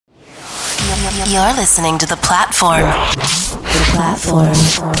You're listening to The Platform. The Platform,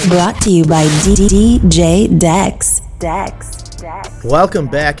 brought to you by DJ Dex. Welcome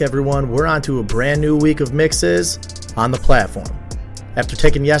back, everyone. We're on to a brand new week of mixes on The Platform. After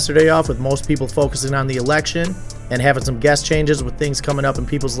taking yesterday off with most people focusing on the election and having some guest changes with things coming up in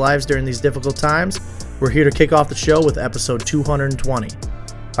people's lives during these difficult times, we're here to kick off the show with episode 220.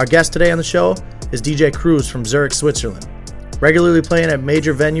 Our guest today on the show is DJ Cruz from Zurich, Switzerland. Regularly playing at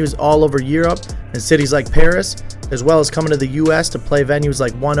major venues all over Europe and cities like Paris, as well as coming to the US to play venues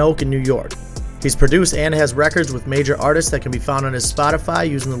like One Oak in New York. He's produced and has records with major artists that can be found on his Spotify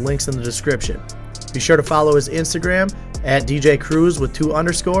using the links in the description. Be sure to follow his Instagram at DJ Cruz with 2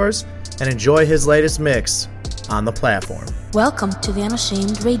 underscores and enjoy his latest mix on The Platform. Welcome to the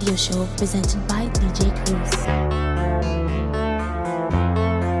Unashamed Radio Show presented by DJ Cruz.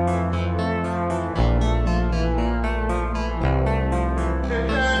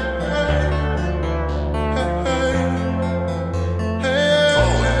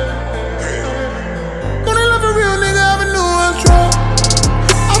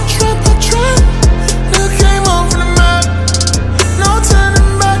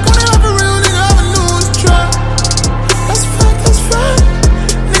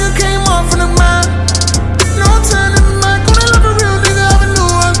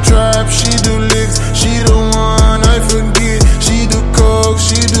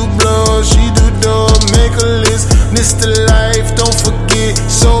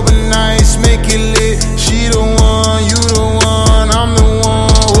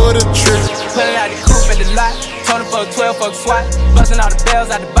 SWAT, busting all the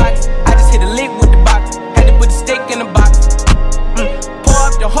bells out the box. I just hit a lick with the box, had to put the stick in the box. Pour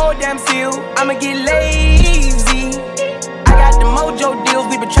up the whole damn seal, I'ma get lazy. I got the mojo deals,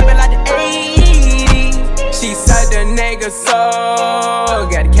 we been trapping like the 80s. She said the nigga so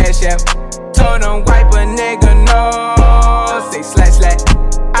got the cash out. Told him wipe a nigga no. Say slash.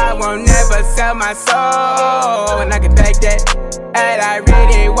 I won't never sell my soul, and I can take that. And I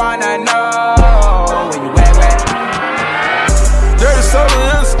really wanna know where you at. Dirty soda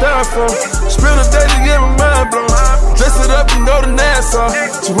in the styrofoam. Spend a day to get my mind blown. Dress it up and go to Nassau.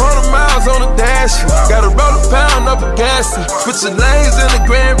 200 miles on the dash. Gotta roll a pound up a gas. Switching lanes in the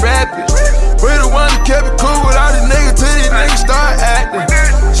Grand Rapids. We the one that kept it cool with all these niggas till these niggas start acting.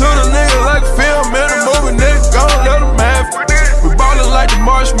 Shoot a nigga like a film in a movie, nigga gon' let them have it. We ballin' like the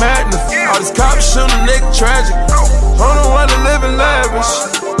March Madness. All these cops shootin' a nigga tragic. I'm the one that live in lavish,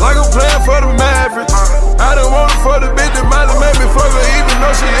 like I'm playing for the Mavericks. I done want it for the bitch that might have made me fuck her even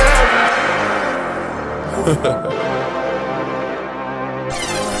though she average.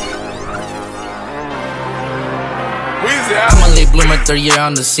 I'm a late bloomer, 3rd year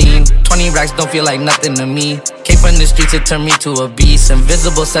on the scene. 20 racks don't feel like nothing to me. Came from the streets, it turned me to a beast.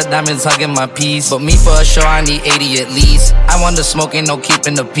 Invisible set diamonds hugging my piece. But me for a show, I need 80 at least. I want the smoke, ain't no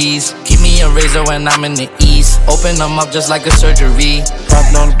keeping the peace. Keep me a razor when I'm in the east. Open them up just like a surgery.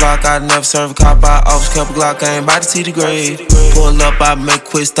 Poppin' on the block, I never serve a cop. I always kept a Glock, I ain't about to see the grave. Pull up, I make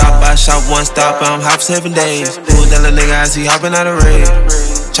quick stop. I shot one stop, I'm hot for 7 days. Pull down a nigga, I see hopping out of raid.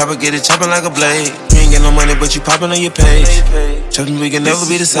 Chopper get it chopping like a blade. You ain't get no money, but you popping on your page. Trust me, we can never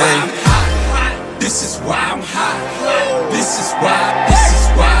be the same. This is why I'm hot. This is why, this is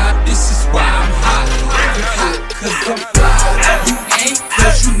why, this is why I'm hot. I'm hot cause I'm fly. You ain't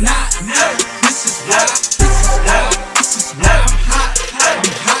cause you not. This is why, this is why, this is why I'm hot. I'm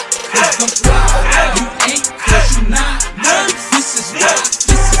hot cause I'm fly. You ain't cause you not. This is why,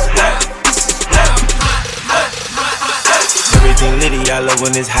 this is why, this is why I'm hot. Everything litty, I love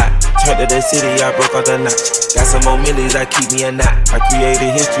when it's hot. Turned to the city, I broke out the notch. Got some more millies, I keep me a knot. I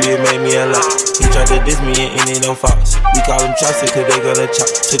created history, it made me a lot. He tried to diss me and it don't false. We call them chopsticks cause they gonna chop.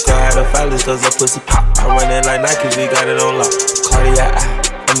 Took her out of filers cause her pussy pop. I run it like Nike, we got it on lock. Cardiac eye,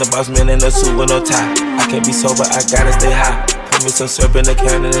 I'm the boss man in a suit with no tie. I can't be sober, I gotta stay high. Put me some syrup in the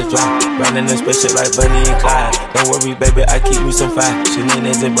can and it's dry. Running this spaceship like Bunny and Clyde. Don't worry baby, I keep me some fire.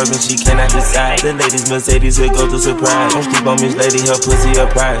 Shenanigans and bourbon, she cannot decide. The ladies Mercedes, here goes the surprise. Don't sleep on Miss Lady, her pussy a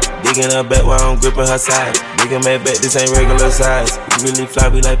pride. Digging her back while I'm gripping her side. Digging my back, this ain't regular size. You really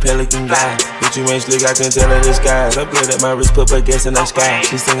fly, we like pelican guys. Bitch, you ain't slick, I can tell her the skies. Upgrade at my wrist, put her gas in the sky.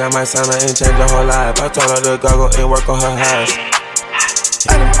 She sing I might sign her and change her whole life. I told her to goggle and work on her eyes.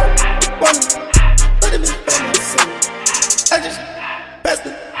 I don't wanna put it in myself. I just passed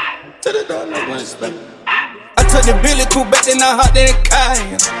it to the door, no one expect. I took the Billy Cool back, then I hopped in the car.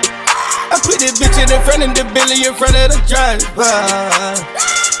 I put this bitch in front of the Billy, in front of the driver.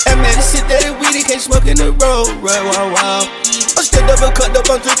 And man, this shit that is weedy, can't smoke in the road, right, wow. I'm still double cut up,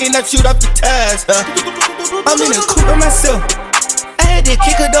 I'm drinking, I shoot off the tires, I'm in a coupe by myself. I had to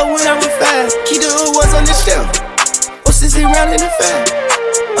kick her though when I was 5. Keep the old ones on the shelf. Oh, since they round in the fire.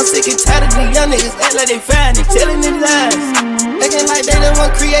 I'm sick and tired of the young niggas act like they fine and telling them lies. Acting like they the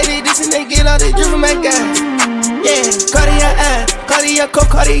one created this and they get all they drip from my guys. Yeah, Cartier eyes, Cartier coat,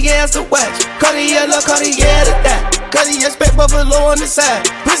 Cartier as the watch, Cartier love, Cartier to die, Cartier spec buffalo on the side,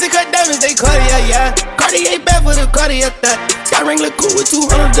 pussy cut diamonds, they Cartier, yeah, Cartier bad for the Cartier thigh, Sky ring look cool with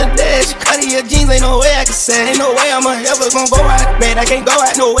 200 the dash, Cartier jeans, ain't no way I can say, ain't no way I'ma ever gon' go out, man, I can't go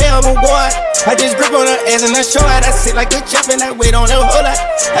out, no way I'm gon' go out, I just grip on her ass and I show out, I sit like a chop and I wait on her whole lot,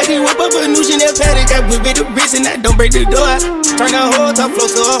 I can whip up a new Chanel paddock, I whip it the wrist and I don't break the door out, turn the whole top floor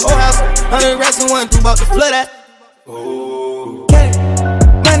to a whole house, 100 racks and 1 through about the flood out. Oh. Get it,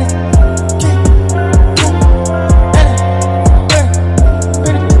 money,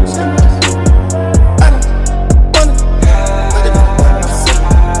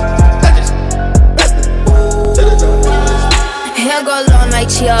 hair go long like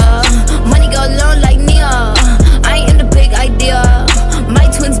Chia, money go long like Nia. I ain't in the big idea. My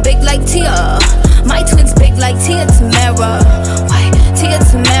twins big like Tia. My twins big like Tia Tamara. Why Tia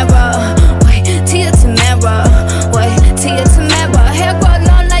Tamara? Why Tia Tamara? Why Tia Tamara? Hair go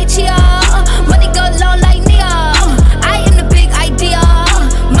long like Chia, money go long like Nia. I am the big idea.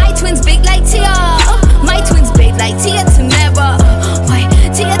 My twins big like Tia. My twins big like Tia Tamara. Why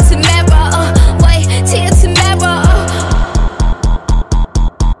Tia Tamara? Why Tia Tamara?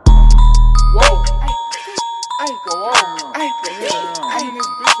 Whoa! I ain't go on. I ain't this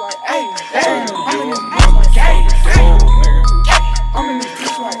bitch like, hey, I'm in this bitch like, hey, I'm in this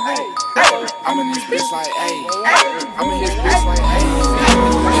bitch like, hey, I'm in his bitch like, hey.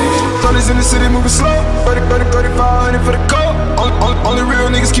 Brothers in the city moving slow, 3500 for the coat. Only real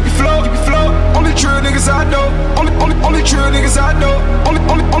niggas keep you flow, Only true niggas I know, only true niggas I know,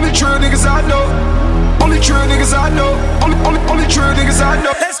 only true niggas I know, only true niggas I know, only true niggas I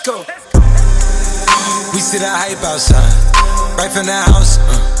know. Let's go. We see the hype outside, right from the house.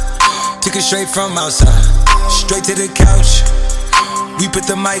 Took it straight from outside, straight to the couch. We put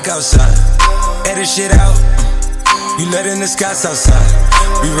the mic outside, edit shit out. You letting the scouts outside,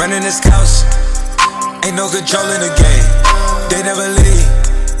 we running this house. Ain't no control in the game, they never leave.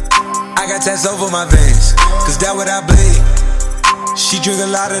 I got tats over my veins, cause that what I bleed. She drink a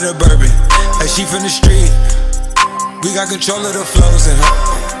lot of the bourbon, like she from the street. We got control of the flows in her.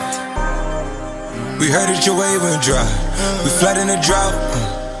 We heard that your wave went dry, we flooding the drought.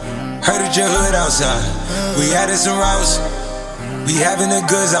 Heard that your hood outside, we added some routes. We having the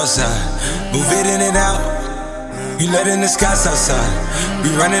goods outside, move it in and out. You letting the scouts outside, we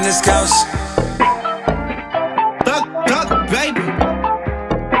running the scouts. Duck, baby.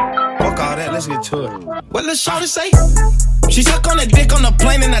 Fuck all that, let's get to it. What the shawty say? She suck on the dick on the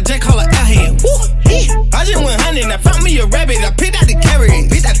plane and I just call her airhead. Woo, I just went hunting, I found me a rabbit, I picked out the carrot,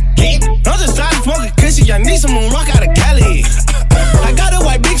 picked out the kid. I'm just trying to smoke a cushy, I need some rock out of Cali. I got a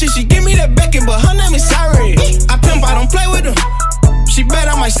white bitch and she give me that Beckett, but her name is Sari. I pimp, I don't play with them. She bet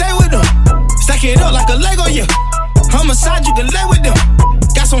I might stay with them. Stack it up like a Lego, yeah. Homicide, you can lay with them.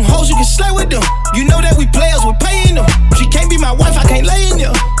 Got some hoes, you can slay with them. You know that we players, we're paying them. She can't be my wife, I can't lay in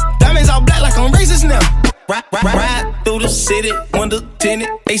there. Diamonds all black like I'm racist now. Ride through the city, window tinted,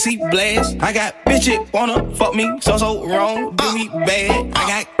 AC blast. I got bitches wanna fuck me, so wrong, do me bad. I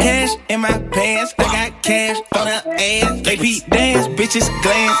got cash in my pants, I got cash on her ass. They beat dance, bitches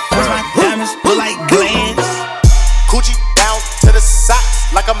glance, cause my diamonds look like glands. Coochie down to the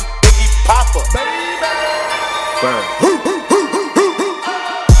socks like I'm Biggie Papa.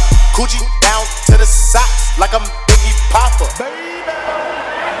 Coochie down to the socks like I'm Biggie Papa.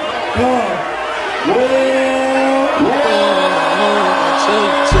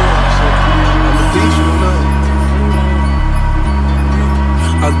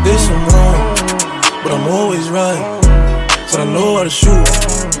 I did some wrong, but I'm always right. So I know how to shoot,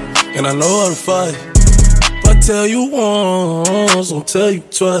 and I know how to fight. If I tell you once, I'll tell you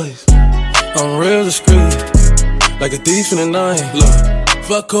twice. I'm real discreet, like a thief in the night. Look, if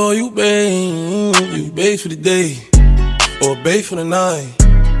I call you babe, you babe for the day, or babe for the night.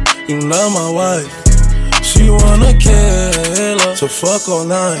 You not my wife. She wanna kill her, so fuck all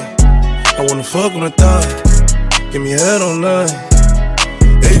night. I wanna fuck on the thigh, give me head all night.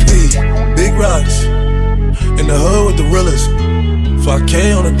 AP, big rocks, in the hood with the realest.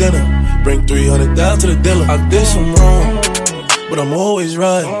 5K on the dinner, bring 300 down to the dealer. I did some wrong, but I'm always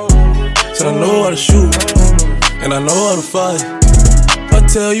right. Said I know how to shoot, and I know how to fight. If I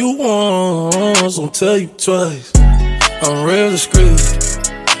tell you once, I'll tell you twice. I'm real discreet,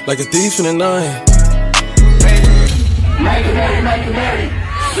 like a thief in the night. Michael Mary,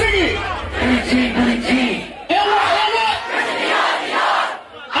 sing it! BT.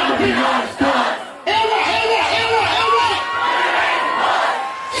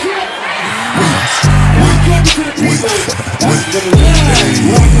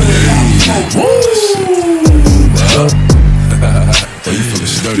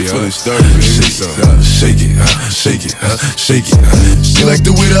 She like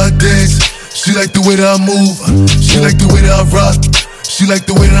the way that I dance. She like the way that I move. She like the way that I rock. She like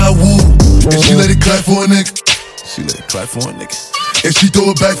the way that I woo. And she let it clap for a nigga. She let it clap for a nigga. And she throw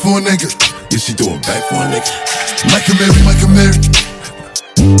it back for a nigga. Yeah, she throw it back for a nigga. Micah Mary.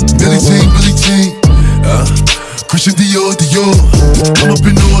 Billie Jean. Christian Dior. I'm up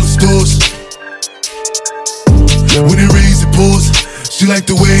in all the stores. When it rains, it pours. She like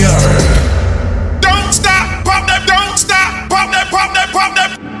the way I heard. Don't stop, pop that, don't stop, pop that, pop that, pop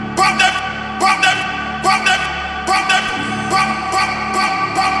that, pop that, pop that, pop that, pop that, pop, pop, pop,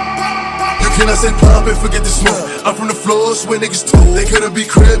 pop, pop, pop. You cannot say pop and forget the smoke. I'm from the floors where niggas talk. They couldn't be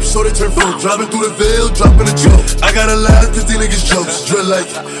cribs, so they turn full. Driving through the veil, dropping a joke. I gotta laugh cause these niggas jokes. Drill like,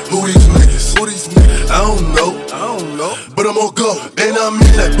 who these niggas? I don't know, but I'm on go. And I'm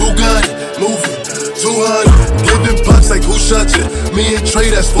in that Bugatti, moving 200, giving pops like who shot you? Me and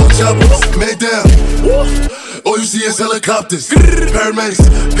Trey, that's 4 choppers. Man down, all you see is helicopters. Paramedics,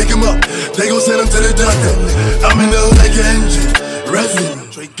 pick him up, they gon' send him to the doctor. I'm in the hood like an engine,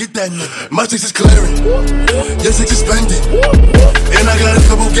 revving. Trey, get that nigga. My chicks is clearing, your chicks is spending. And I got a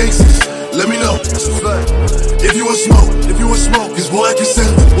couple gangsters, let me know. If you want smoke, cause boy I can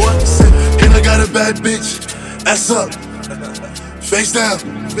send it. And I got a bad bitch, ass up, face down.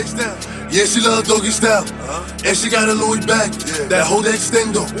 Yeah, she love doggy style, and she got a Louis bag, that hold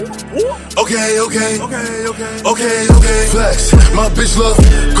extendo. Okay. Flex, my bitch love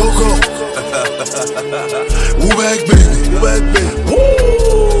Coco. Woo back, baby. Woo.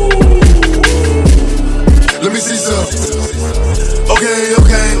 Let me see some. Okay.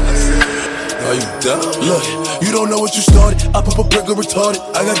 Are you dumb? Look, you don't know what you started. I pop a brick or retarded.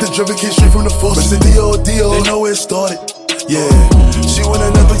 I got the driven kid straight from the force. But it's Dio, they know where it started. Yeah, she want a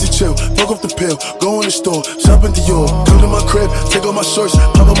Netflix to chill, fuck off the pill, go in the store, shop in Dior, come to my crib, take off my shirts,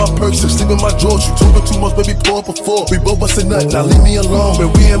 pop on my perks, and sleep in my drawers. You talking too much, baby, pour up a 4. We both bust a nut, now leave me alone. When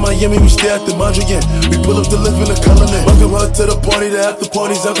we in Miami, we stay at the Mondrian. We pull up to live in the colony. Welcome her to the party, the after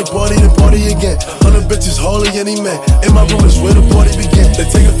parties, after party, then party again. 100 bitches, hardly any man. In my room is where the party begin. They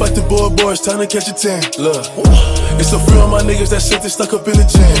take a fight to boy, it's time to catch a tan. Look, it's a few of my niggas that shit they stuck up in the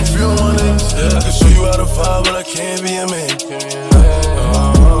jam. Few of my niggas, I can show you how to vibe, but I can't be a man.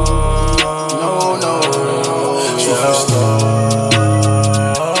 No. Shoot for the stars.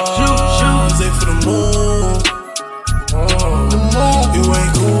 Shoot. Aim for the moon. You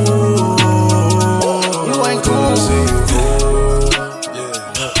ain't cool. Say you cool.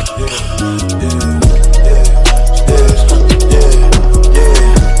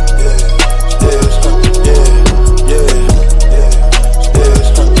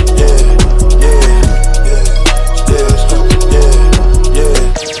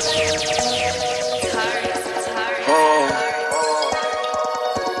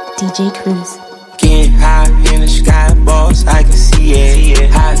 DJ Cruz. Getting high in the sky, boss, I can see it.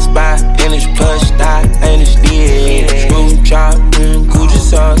 Hot spot in this plush dot, and it's dead. Smooth chop, Gucci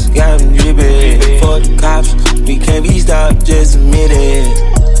sauce, got them drippin'. For the cops, we can't be stopped, just admit it.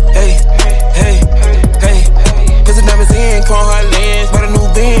 Hey. Put the diamonds in, call her lens. Bought a new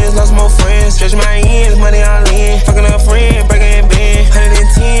Benz, lost more friends. Stretch my ends, money all in. Fucking a friend, breaking in bend.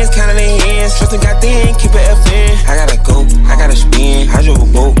 110s, counting the ends. Trustin' got thin, keep it FN. I gotta go, I gotta spin. I drove a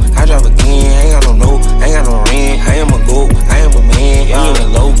boat, I drive again. I ain't got no note, I ain't got no rent. I am a goat, I am a man. We in the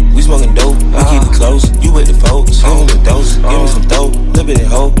low, we smoking dope. We keep it close, you with the folks. Give me the dose, give me some dope. Little bit of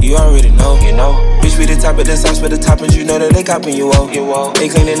hope, you already know. Bitch, we the top of the sauce for the toppings. You know that they copping you off. They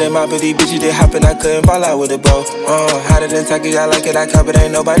cleaning them out, but these bitches they hopping. I couldn't fall out with it, bro. Hotter than Taki, I like it, I cop it.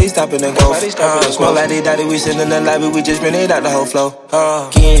 Ain't nobody stopping the go. Smoke like they daddy, we sit in the lobby. We just been it out the whole flow.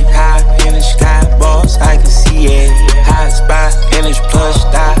 Getting high in the sky, boss, I can see it. Hot spot in this plush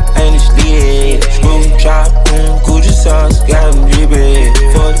dot, and it's lit. Smooth chop, Gucci sauce, got them drippin'.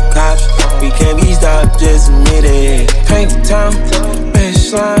 For the cops, we can't be stopped, just admit it. Paint the town,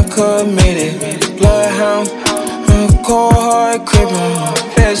 bitch line committed. Bloodhound, cold hard crippin'.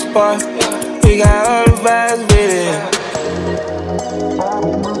 Best spot, we got all the vibes with it.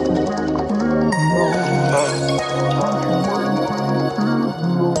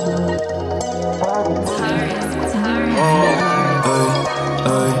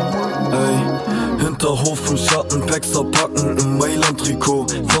 Hinterhof im Schatten, Päckser packen im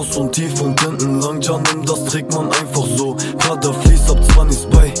Mailand-Trikot. Faust und tief und hinten lang, Jan, nimm das trägt man einfach so. Prada fließt ab 20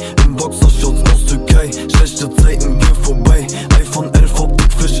 bei, im Boxershorts aus Türkei. Schlechte Zeiten gehen vorbei, iPhone 11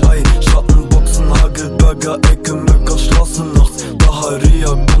 Optik Fischei. Lagerecke, Möcker, Straßen nachts. Daharia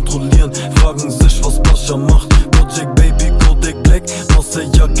kontrollieren, fragen sich, was Pascha macht. Project Baby, Kodak Black,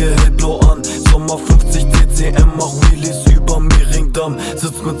 Marseille-Jacke, hellblau an. Sommer 50 CCM, mach Wheelies über Mehringdamm.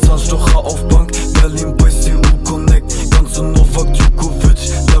 Sitzt mit Zahnstocher auf Bank, Berlin bei CU Connect. Ganze Novak Djokovic,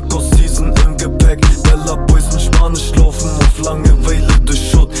 Lacoste Season im Gepäck. Bella Boys in Spanisch laufen auf Langeweile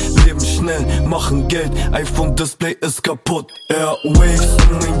durch Schutt. Leben schnell, machen Geld, iPhone-Display ist kaputt. Airwaves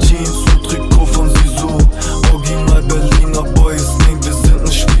in mein Jeans und Trikot von Sisu. Original Berliner Boys, nein, wir sind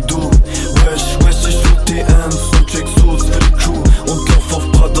nicht wie du. Wesh, ich shoot DMs und Tracksuits für die Crew. Und lauf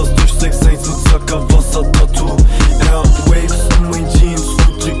auf Pradas durch 6-1 mit Zackerwasser-Tattoo. Airwaves in mein Jeans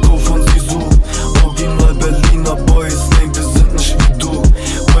und Trikot von Sisu. Original Berliner Boys, nein, wir sind nicht wie du.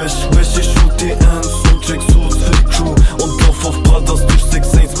 Wesh, ich shoot DMs und Tracksuits für die Crew. Und lauf auf Pradas durch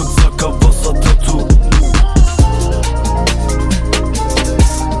 6-1 mit Zackerwasser-Tattoo.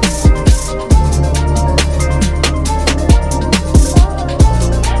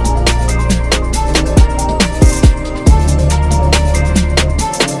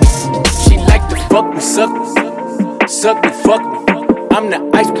 Suck me, fuck me. I'm the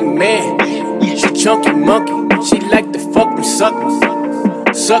ice cream man. She chunky monkey. She like to fuck me, suck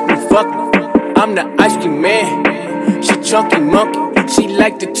me. Suck me, fuck me. I'm the ice cream man. She chunky monkey. She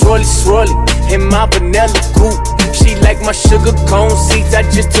like the twirly swirly in my vanilla goop. She like my sugar cone seeds I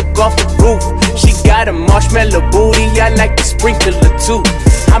just took off the roof. She got a marshmallow booty. I like the sprinkler too.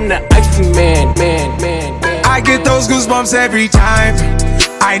 I'm the ice cream man. I get those goosebumps every time.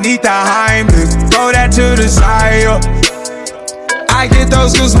 I need the Heimlich, throw that to the side, yo. I get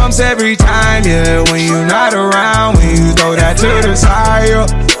those goosebumps every time, yeah. When you're not around, when you throw that to the side, yo.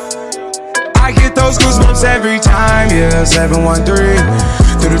 I get those goosebumps every time, yeah. 713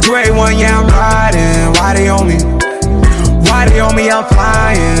 through the 281, yeah, I'm riding. Why they on me? Why they on me? I'm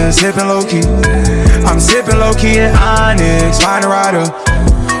flying, sipping low key. I'm sipping low key in Onyx, find a rider.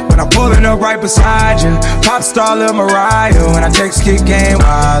 When I'm pulling up right beside you, pop star Lil Mariah. When I text kick game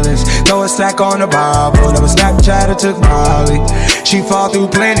wireless, throw a stack on the Bible. Never Snapchat or took Molly. She fall through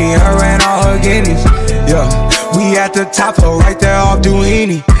plenty, her and all her guineas. Yeah, we at the top, her right there off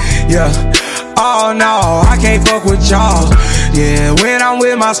Duini. Yeah, oh no, I can't fuck with y'all. Yeah, when I'm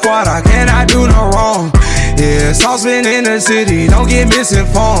with my squad, I cannot do no wrong. Yeah, saucepan in the city, don't get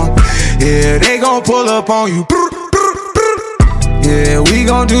misinformed. Yeah, they gon' pull up on you. Yeah, we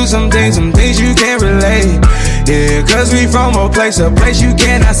gon' do some things you can't relate. Yeah, cause we from a place you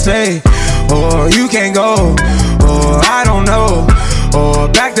cannot stay. Or you can't go, or I don't know. Or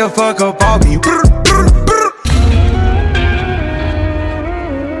back the fuck up on me.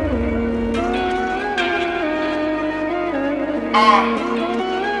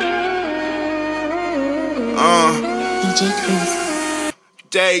 DJ Cruz.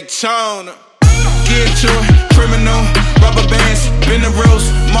 Daytona. Get to it, criminal, rubber bands, been the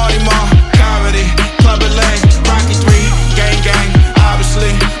rules, Marty Mar, comedy, Club Lane, Rocky 3, gang,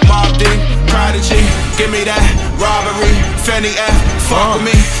 obviously, Mob D, Prodigy, give me that, robbery, Fanny F, fuck with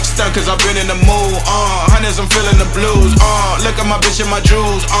me, stuck cause I've been in the mood, hundreds I'm feeling the blues, look at my bitch and my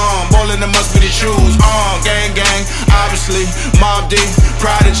jewels, ballin' them must be the shoes, gang, obviously, Mob D,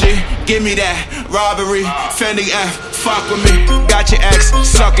 Prodigy, give me that, robbery, Fanny F, fuck with me, got your ex,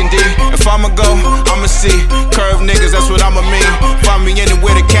 suckin' D. If I'ma go, I'ma see. Curve niggas, that's what I'ma mean. Find me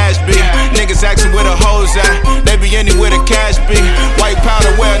anywhere the cash be. Niggas asking where the hoes at. They be anywhere the cash be. White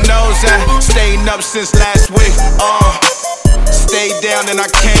powder where a nose at. Staying up since last week. Stayed down and I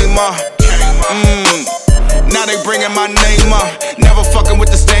came up. Now they bringing my name up. Never fucking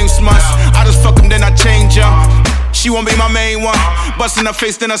with the same smuts. I just fuck them, then I change up. She won't be my main one. Bustin' her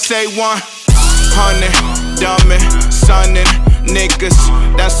face, then I say one. Honey, dummy, sonnin', niggas.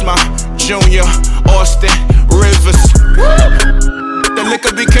 That's my Junior, Austin, Rivers. The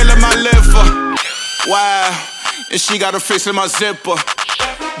liquor be killing my liver. Wow, and she got her face in my zipper.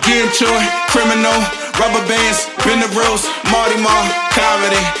 Get into it, criminal, rubber bands, been the rules, Marty Mar,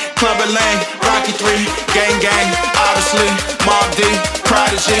 comedy, Club Lane, Rocky 3, gang, obviously, Mob D,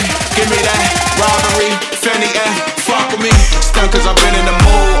 Prodigy, give me that, robbery, Fanny F, fuck with me, stuck cause I've been in the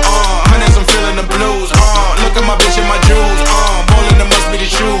mood, hundreds I'm feeling the blues, look at my bitch and my jewels, ballin' them must be the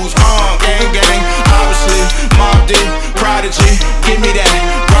shoes, gang, obviously, Mob D, Prodigy, give me that,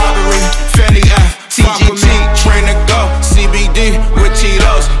 robbery, Fanny F, fuck with me, train to go, CBD with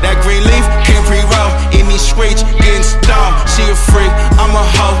Tito's, that green leaf, can't pre-roll, in these streets, getting stoned, she a freak, I'm a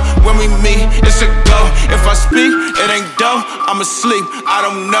hoe, when we meet, it's a go, if I speak, it ain't dope, I'm asleep, I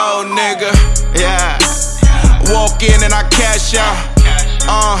don't know, nigga, yeah, walk in and I cash out,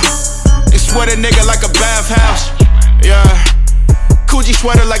 they sweat a nigga like a bathhouse, yeah, Coogee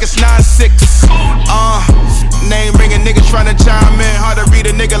sweater like it's 9-6. Name ringing, niggas tryna chime in. Hard to read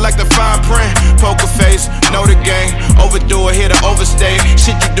a nigga like the fine print. Poker face, know the game. Overdo it, here to overstay.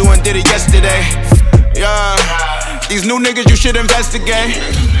 Shit you doing, did it yesterday. Yeah, these new niggas you should investigate.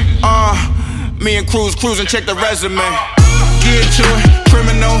 Me and Cruz cruising, check the resume. Get to it,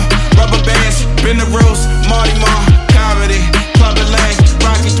 criminal, rubber bands, bend the rules, Marty Marr, comedy, Club Lane,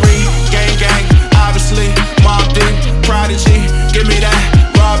 Rocky 3, gang, obviously, Mob Deep, Prodigy, give me that,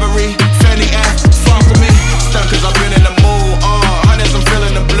 robbery, Fendi F, fuck with me, stuck cause I've been in the mood, hundreds I'm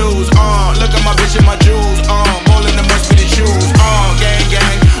feeling the blues, look at my bitch and my jewels, bowling them must be the shoes,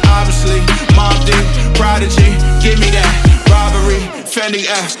 gang, obviously, Mob Deep, Prodigy, give me that, robbery, Fendi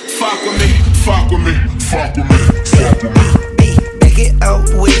F, fuck with me, fuck with me, fuck with me, fuck with me. It out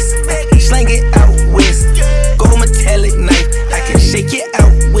west, slang it out west. Go metallic knife, I can shake it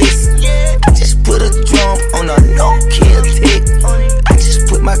out west. I just put a drum on a no-kill tick. I just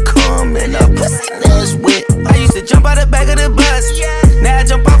put my cum in a pussy nails wet. I used to jump out the back of the bus, now I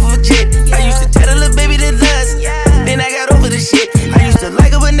jump off of a jet. I used to tell the little baby to lust, then I got over the shit. I used to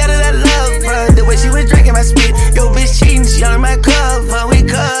like her, but now that I love her, the way she was drinking my spit. Yo, bitch cheating, she on my cover, we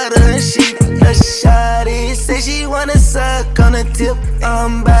cut her and shit. The shawty say she wanna suck on the tip.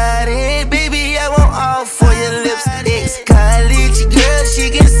 Body, baby, I want all for your lips. Ex-college girl, she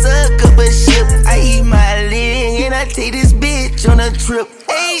can suck up a ship. I eat my leg and I take this bitch on a trip.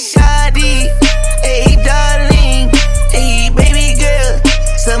 Hey, shawty, hey, darling, hey, baby girl,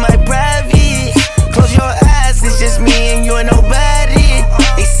 so my private. Close your eyes, it's just me and you and nobody.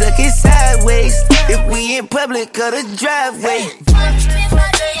 They suck it sideways if we in public or the driveway.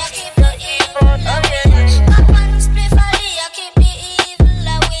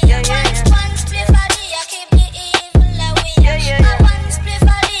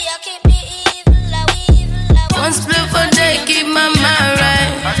 One split for day, keep my mind right.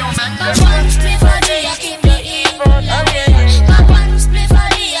 One split for day, I keep the evil away. One split for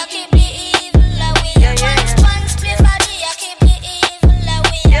day, I keep the evil away. One split for day, I keep the evil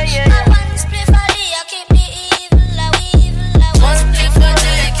away. One split for day, I keep the evil away. One split for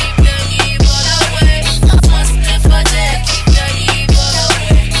day, keep the evil away. One split for day, keep the evil away.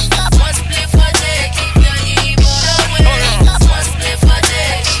 One split for day, keep the evil away. One split for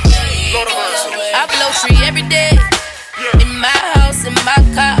day, keep the evil away. I blow free every day. In my house, in my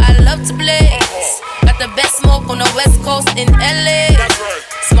car, I love to blaze. Got the best smoke on the West Coast in LA.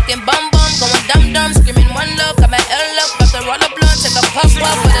 Smoking bum, going dum, screaming one love. Got my L up, got the roll up blunt, take a puff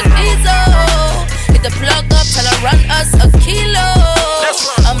up with a diesel. Hit the plug up, tell her run us a kilo.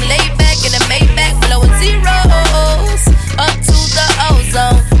 I'm laid back in the Maybach, blowing zeros. Up to the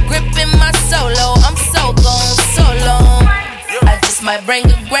ozone, gripping my solo. I'm so gone, so long. I just might bring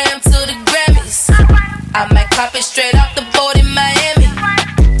a gram to the Grammys. I might cop it straight off the boat in Miami.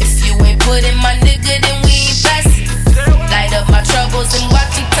 If you ain't putting my nigga, then we ain't passing. Light up my troubles and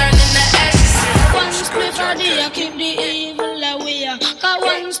watch them turn into ashes. One split for day, I keep the evil away. Cause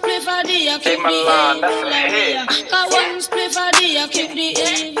one split for day, I keep the evil away. Cause one split for day, I keep the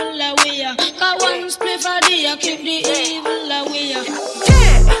evil away. Cause one split for day, I keep the evil away. Yeah,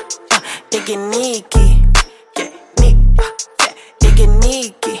 they get Nikki. They get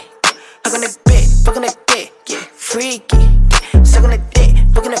Nikki. Fuck on the bed, fuck on the dick, get freaky. Suck on the dick,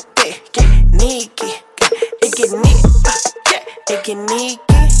 fuck on the bed, get Nikki. It get Nikki, it get Nikki.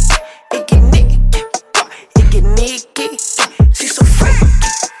 It get Nikki, it get Nikki. She so freaky,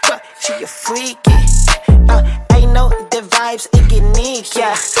 she a freaky. I know the vibes, it get Nikki.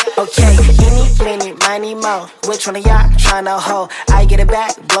 Yeah, okay, any, many, mo. Which one of y'all tryna hold? I get it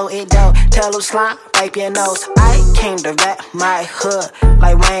back, blow it down. Tell who slime, wipe your nose. I came to rap my hood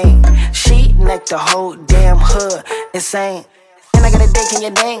like Wayne. She necked the whole damn hood, insane. And I got a dick in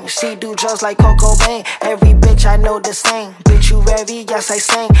your dang. She do drugs like Coco Bang. Every bitch I know the same. Bitch, you ready? Yes, I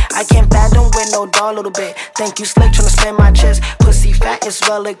sing. I can't fathom with no doll, little bit. Think you slick, tryna spin my chest. Pussy fat is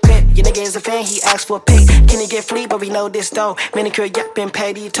well equipped. Your nigga is a fan, he asked for a pic. Can he get flea, but we know this though. Manicure, yapping,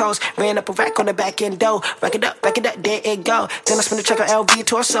 petty toes. Ran up a rack on the back end dough. Rack it up, there it go. Then I spin the check on LV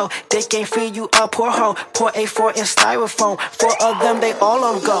torso. Dick ain't free, you a poor hoe. Pour A4 in styrofoam. 4 of them, they all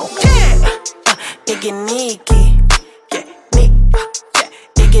on go. Yeah, it get Nikki.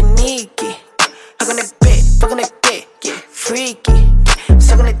 Get Nikki. Fuck on the bed, fuck on the bed, get freaky.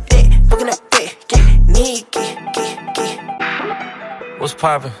 Suck on the dick, fuck on the bed, get Nikki. What's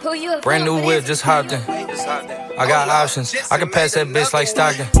poppin'? Brand new whip, just hopped in. I got options, I can pass that bitch like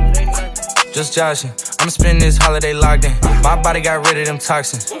Stockton. Just joshing, I'ma spend this holiday locked in. My body got rid of them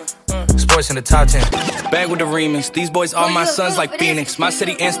toxins. Sports in the top 10. Bag with the remix. These boys are my sons like Phoenix. My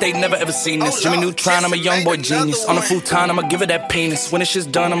city and state never ever seen this. Jimmy Neutron, I'm a young boy genius. On the futon, I'ma give it that penis. When this shit's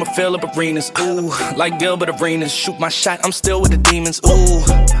done, I'ma fill up arenas. Ooh, like Gilbert Arenas. Shoot my shot, I'm still with the demons. Ooh,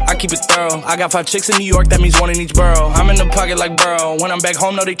 I keep it thorough. I got 5 chicks in New York, that means 1 in each borough. I'm in the pocket like Burrow. When I'm back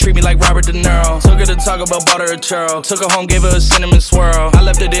home, no, they treat me like Robert De Niro. Took her to Taco Bell, bought her a churro. Took her home, gave her a cinnamon swirl. I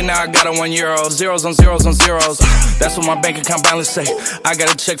left it in, now I got her €1. Zeros on zeros on zeros. That's what my bank account balance say. I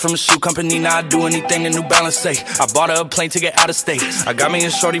got a check from a shoe company, now I do anything the New Balance say. I bought her a plane ticket out of state. I got me a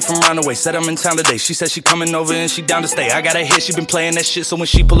shorty from Roundaway, said I'm in town today. She said she coming over and she down to stay. I got a hit, she been playing that shit, so when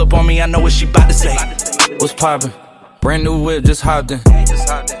she pull up on me, I know what she bout to say. What's poppin'? Brand new whip, just hopped in.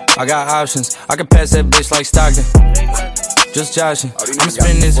 I got options, I can pass that bitch like Stockton. Just joshing, I'm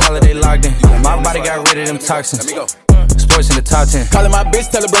spending this holiday locked in. My body got rid of them toxins. Sports in the top 10. Callin' my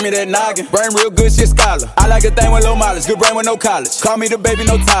bitch, tell her bring me that noggin. Brain real good, shit scholar. I like a thing with low mileage, good brain with no college. Call me the baby,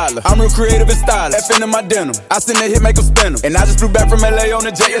 no Tyler. I'm real creative and stylish. F in my denim. I send that hit, make them spin 'em. And I just flew back from LA on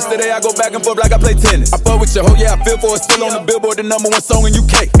the jet yesterday. I go back and forth like I play tennis. I fuck with your hoe, yeah, I feel for it. Still on the Billboard, the #1 song in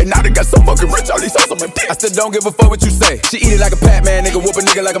UK. And now they got so fucking rich, all these hoes on my dick. I still don't give a fuck what you say. She eat it like a Pac-Man, nigga. Whoop a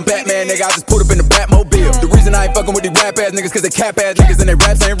nigga like I'm Batman, nigga. I just put up in the Batmobile. The reason I ain't fucking with these rap ass niggas, cause they cap ass niggas and they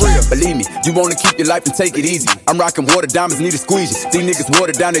raps ain't real. Believe me, you wanna keep your life and take it easy. I'm rocking water, diamonds, need a squeegee. These niggas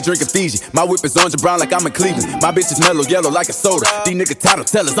watered down, they drinking Fiji. My whip is orange and brown like I'm in Cleveland. My bitch is mellow yellow like a soda. These niggas title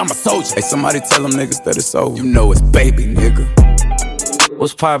tellers, I'm a soldier. Hey, somebody tell them niggas that it's over. You know it's baby, nigga.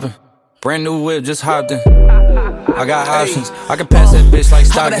 What's poppin'? Brand new whip, just hopped in. I got options, I can pass that bitch like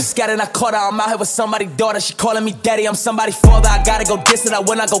Stockton. That scattered, I caught her, I'm out here with somebody's daughter. She calling me daddy, I'm somebody's father. I gotta go diss it,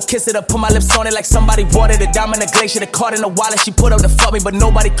 when I go kiss it, I put my lips on it like somebody watered it. Diamond in the glacier, the card in the wallet. She put up to fuck me, but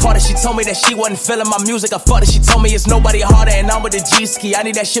nobody caught it. She told me that she wasn't feeling my music, I fucked it. She told me it's nobody harder, and I'm with the G-ski. I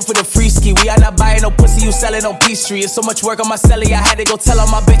need that shit for the free ski. We are not buying no pussy, you selling on Peachtree. It's so much work on my celly, I had to go tell all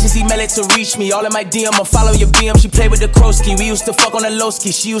my bitches, email it to reach me. All in my DM, I'm follow your BM. She played with the Krowski. We used to fuck on the low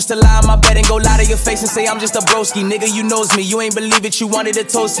ski. She used to lie on my bed and go lie to your face and say I'm just a broski. Nigga, you knows me. You ain't believe it, you wanted to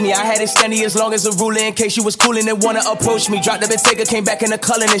toast me. I had it steady as long as a ruler in case you was coolin' and wanna approach me. Dropped the Bentayga, came back in the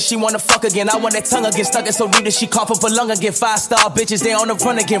color and she wanna fuck again. I want that tongue again, stuck it so deep that she cough up a lung again. 5-star bitches, they on the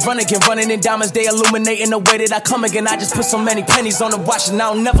run again, running in diamonds, they illuminating the way that I come again. I just put so many pennies on the watch and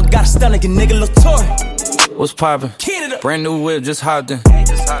I don't never got a stun again, nigga. Latour. What's poppin'? Brand new whip, just hopped in.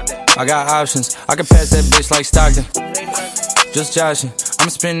 I got options, I can pass that bitch like Stockton. Just joshing, I'm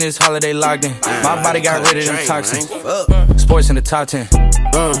spending this holiday locked in. My body got rid of them toxins. Sports in the top 10.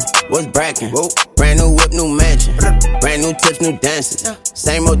 What's brackin'? Brand new whip, new mansion. Brand new tips, new dances.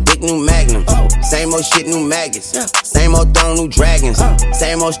 Same old dick, new magnum. Same old shit, new maggots. Same old throne, new dragons.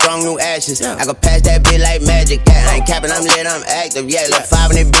 Same old strong, new ashes. I can pass that bitch like magic. Yeah, I ain't capping, I'm lit, I'm active. Yeah, look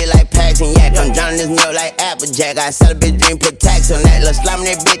 5 in that bitch like Paxton. Yeah, I'm drowning this milk like Applejack. I sell a bitch dream, put tax on that. Look, slime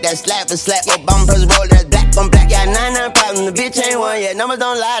that bitch, that slap for slap. Obama press roll, that's black on black. Yeah, 99 problems, the bitch ain't one yet. Numbers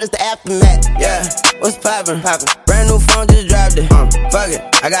don't lie, it's the aftermath. Yeah, what's poppin'? Brand new phone, just dropped it. Fuck it,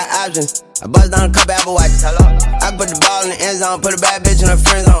 I got options. I bust down a couple Apple Watches. Hello. I put the ball in the end zone, put a bad bitch in her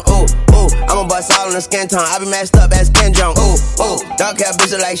friend zone. Ooh, ooh, I'ma bust all in the skin tone. I be messed up as Ken Jong. Ooh, ooh, dark hair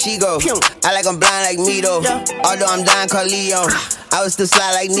bitch look like she go. I like I'm blind like me though. Although I'm dying called Leon, I was still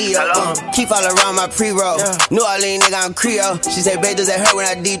slide like Neo. Keep all around my pre-roll. New Orleans nigga, I'm Creole. She say, babe, does that hurt when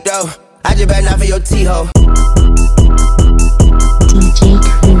I deep though? I just better not for your T-ho. DJ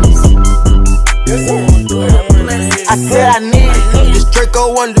Cruz. I said I need it. This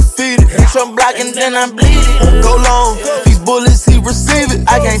Draco undefeated. Bitch, I'm blocking, then I'm bleeding. Go long. These bullets, he receive it.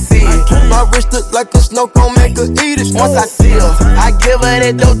 I can't see it. My wrist look like a snow cone, make her eat it. Once I see her, I give her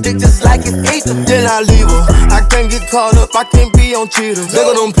that dope dick just like it's ether. Then I leave her. I can't get caught up, I can't be on cheaters.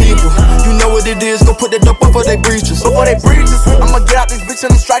 Look at them people. You know what it is. Go put that dope up for they breaches. Before they breaches, I'ma get out this bitch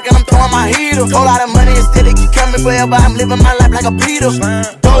and I'm striking, I'm throwing my heater. Whole lot of money instead it keep coming forever. I'm living my life like a Peter.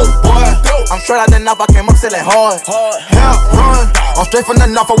 Dope boy. I'm straight out the knife, I came up selling hard. Hell run. I'm straight from the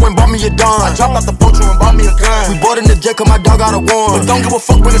knife, I went bought me a gun. I dropped out the poacher and bought me a gun. We bought in the jet cause my dog got a warrant. But don't give a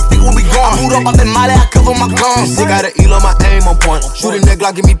fuck when the stick when we gone. I moved up out the molly, I cover my guns. Sick got an eel on my aim on point. Shoot a neck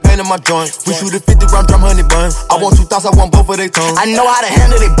like give me pain in my joint. We shoot a 50 round drum honey bun. I want 2 thoughts, I want both of they tongues. I know how to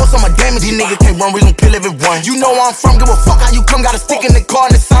handle it, bust on my damage. These niggas can't run, we gon' kill everyone. You know where I'm from, give a fuck how you come. Got a stick in the car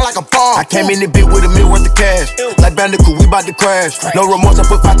and it sound like a bomb. I came in the bit with $1 million worth of cash. Like Bandicoot, we bout to crash. No remorse, I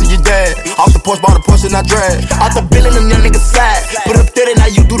put 5 to your dad. Off the porch, bought a Porsche and I drag. Out the bill and them young niggas slide. Put up 30, now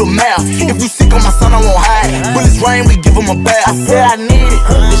you do the math. If you sick on my son, I won't hide. Bullets rain, we give him a bath. I said I need it.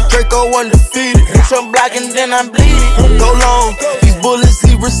 This Draco undefeated. Bitch, I'm blocking, then I'm bleeding. Go long. These bullets,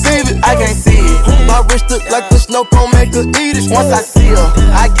 he receive it. I can't see it. My wrist look like the snow cone, make her eat it. Once I see her,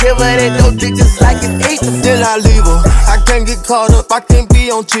 I give her that dope dick just like it's eat. Then I leave her. I can't get caught up, I can't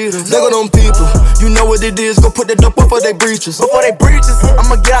be on cheaters. Look at them people, you know what it is. Go put that dope up for they breaches. Before they breaches,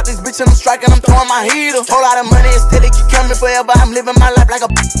 I'ma get out this bitch and I'm striking, I'm throwing my heater. Whole lot of money instead, it keep coming forever. I'm living my life like a.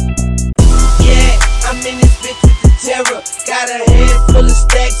 Yeah, I'm in this bitch with the terror. Got a head full of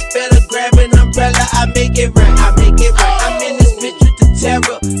stacks, better grab an umbrella. I make it right, I make it right. I'm in this bitch with the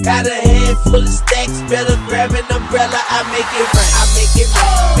terror. Got a head full of stacks, better grab an umbrella. I make it right, I make it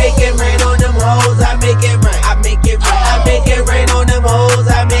right. Make it rain on them hoes, I make it right, I make it right. I make it rain on them hoes,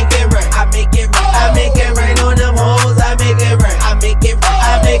 I make it right, I make it right. I make it rain on them hoes, I make it right, I make it right.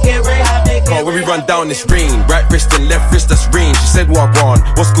 I make it rain, I make it right. When we run down this rain, right wrist and left wrist, that's rain. She said, Wagwan,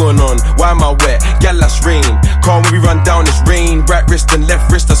 what's going on? Why am I wet? Gal, that's rain. Call when we run down this rain, right wrist and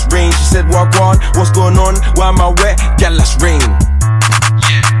left wrist, that's rain. She said, Wagwan, what's going on? Why am I wet? Gal, that's rain.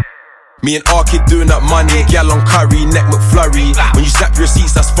 Me and R kid doing up money, gal on curry, neck McFlurry. When you snap your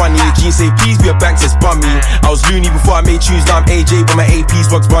receipts, that's funny. Jeans say please be a bank, says bummy. I was loony before I made tunes, now I'm AJ, but my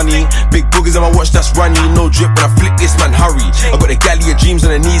AP's Bugs Bunny. Big boogers on my watch, that's runny. No drip when I flick this, man, hurry. I got the galley of dreams on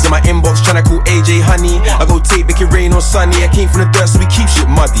the knees in my inbox, tryna call AJ honey. I go tape, make it rain or sunny. I came from the dirt, so we keep shit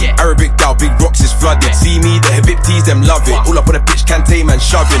muddy. Arabic gal, big rocks is flooded. See me, the Habibtis, them love it. All up on the bitch, Kante man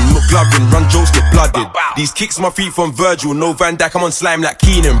shoving, McLovin, run jokes get blooded. These kicks my feet from Virgil, no Van Dijk, I'm on slime like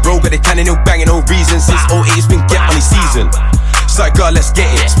Keenan. Bro, got the cannon, no banging, no reason. Since 08, it's been get money season. So like, girl, let's get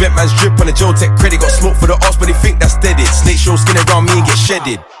it. Spent man's drip on the Joe Tech credit. Got smoke for the ops, but they think that's dead it. Snake show skin around me and get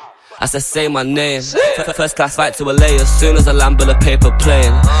shedded. I said say my name. First class flight to LA as soon as I land with a paper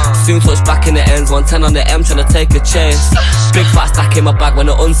plane. Soon touch back in the ends, 110 on the M tryna take a chase. Big fat stack in my bag when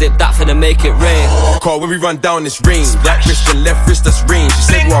I unzip that finna make it rain. Call when we run down this rain. Right wrist and left wrist, that's rain.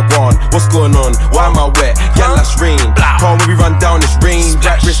 She said Wagwan, what's going on? Why am I wet? Yeah, that's rain. Call when we run down this rain.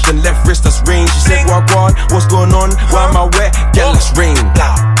 Right wrist and left wrist, that's rain. She said Wagwan, what's going on? Why am I wet? Yeah, that's rain.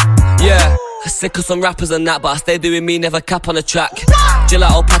 Yeah, sick of some rappers and that, but I stay doing me, never cap on the track.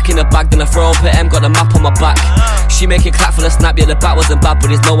 Gelato pack in a bag, then I throw up at M, got the map on my back. She make it clap for the snap, yeah the bat wasn't bad, but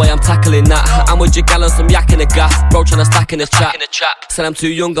there's no way I'm tackling that. I'm with your gal on some yak in the gas, bro tryna stack in the chat. Said I'm too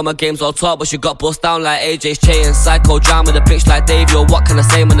young and my game's all talk, but she got bust down like AJ's chain. Psycho drama, the bitch like Dave, yo what can I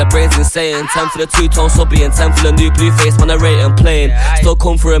say when the brain's insane. 10 for the two-tone subby and 10 for the new blue face, man I rate and plain. Still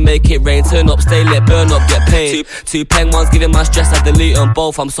come through and make it rain, turn up, stay lit, burn up, get paid. Two pen ones giving my stress, I delete them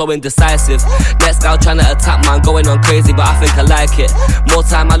both, I'm so indecisive. Next gal tryna attack man, going on crazy, but I think I like it. More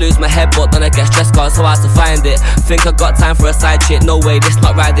time I lose my head, but then I get stressed, cause so hard to find it. Think I got time for a side chick, no way, this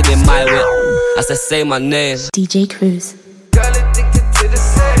not riding in my way. I said say my name. DJ Cruz. Girl addicted to the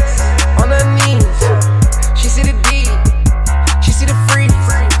sex, on her knees. She see the D, she see the freeze.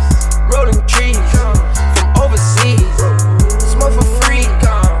 Rolling trees, from overseas. Smoke for free,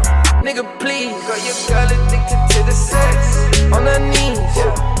 nigga please. Girl addicted to the sex, on her knees.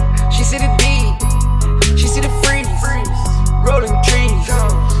 She see the D, she see the freeze. Rolling trees,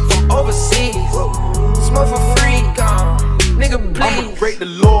 from overseas. Smoke for free, nigga please. I'ma break the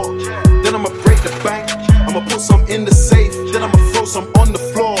law, then I'ma break the bank. I'ma put some in the safe, then I'ma throw some on the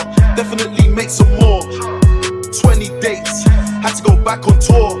floor. Definitely make some more. 20 dates, had to go back on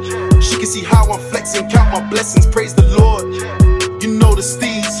tour. She can see how I'm flexing, count my blessings, praise the Lord. You know the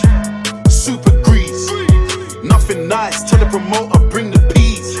steez, super grease. Nothing nice, tell the promoter bring the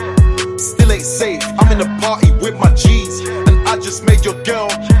peas. Still ain't safe, I'm in the party with my G's. And I just made your girl,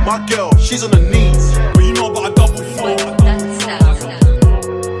 my girl, she's on her knees. But you know about a double four.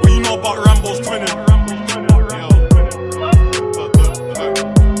 Well, you know about Rambo's twinning.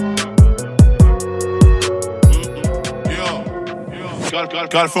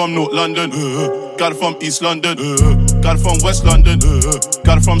 Got it from North London, got it from East London, got it from West London,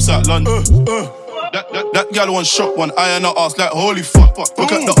 got it from South London. That gal one shot, one eye and her ass like holy fuck.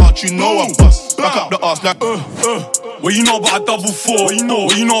 Look at the arch, you know I'm bust. Back up the ass like Well, you know about a double four.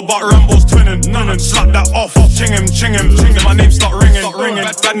 Well, you know about Rambo's twinning. Slap that off, ching him. My name start ringing.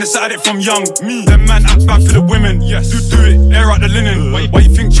 Badness at it from young. Me, them man act bad for the women. Yes, do it, air out the linen. Why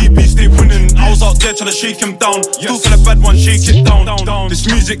you think GP stay winning? I was out there trying to shake him down. Still for the bad one, shake it down. This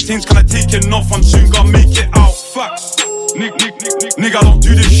music thing's kinda taking off. I'm soon gonna make it out. Facts. Nigga, I don't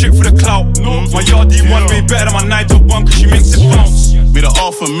do this shit for the clout. My yardie one way better than my 9 to 1 cause she makes it bounce. Made a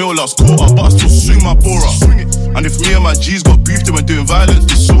 $500,000 last quarter, but I still swing my bora. And if me and my G's got beef, then we're doing violence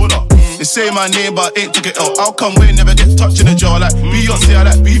disorder. They say my name, but I ain't took it out. How come we never get touched in the jaw? Like Beyonce, I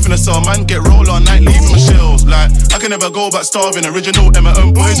like beef in the cell. Man, get roll all night, leaving my shells. Like, I can never go back starving. Original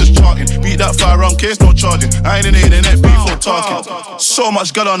M&M boys just charting. Beat that firearm case, no charging. I ain't in the internet, beef or talking. So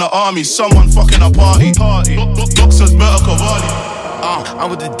much girl on the army, someone fucking a party. Boxers, murder, Cavalli.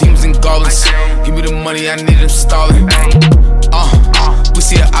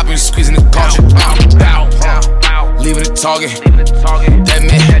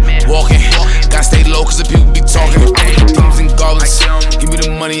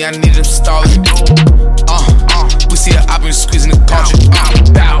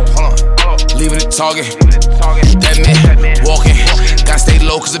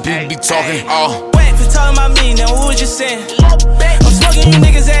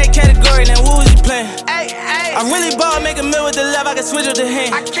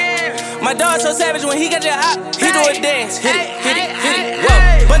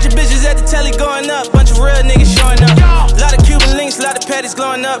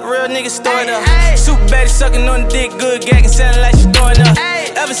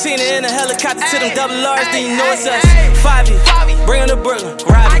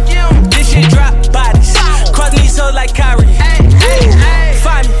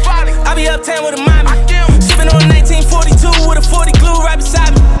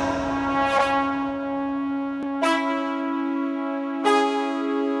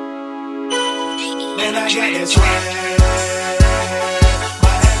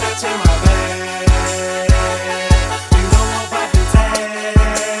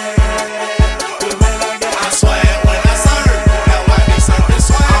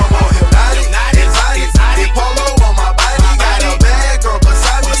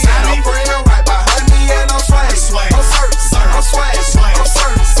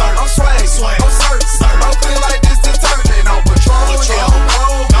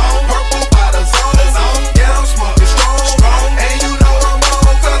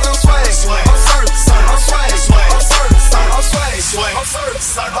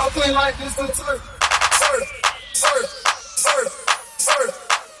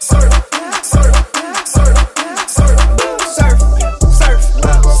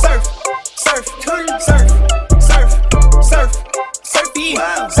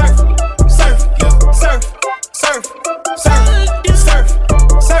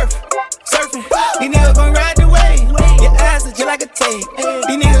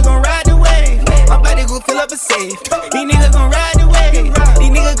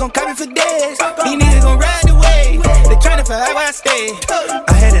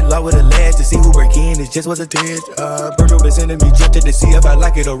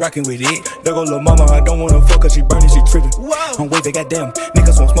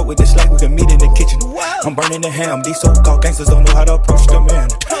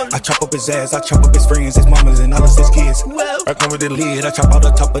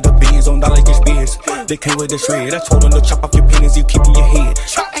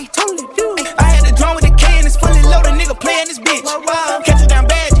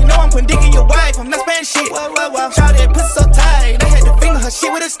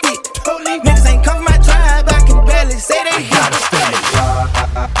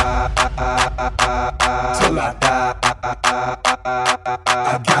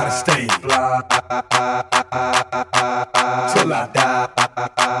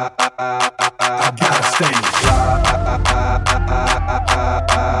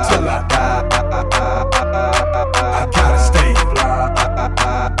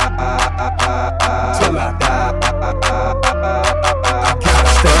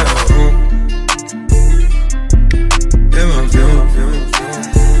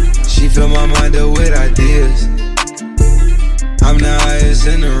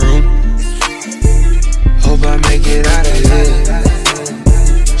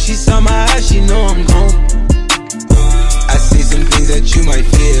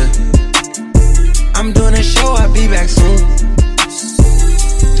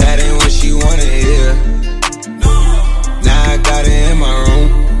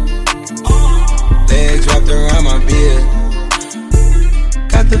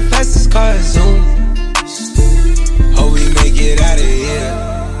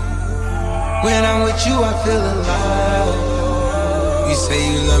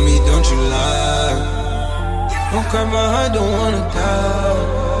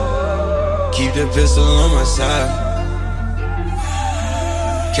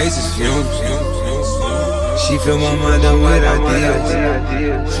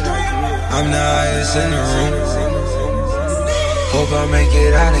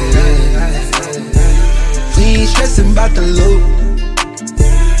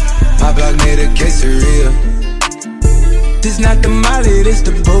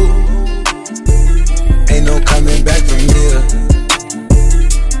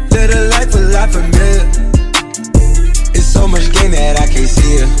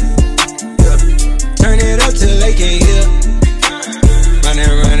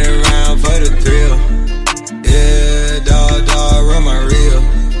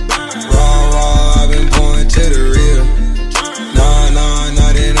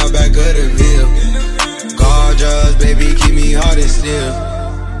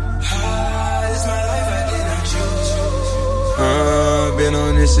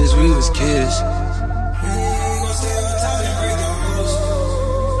 since we was kids.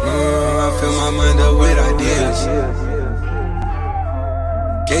 I fill my mind up with ideas.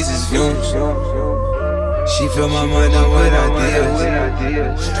 Cases fumes. She fill my mind up with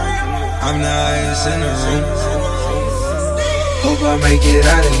ideas. I'm the highest in the room. Hope I make it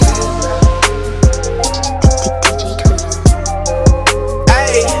out of here.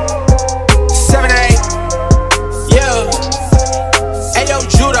 Hey, 7-8. Yeah. Hey yo,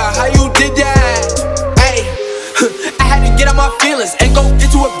 Judah, how you did that? Hey, I had to get out my feelings and go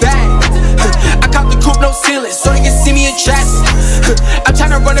get to a bag. I caught the coupe, no ceiling, so they can see me in traffic. I'm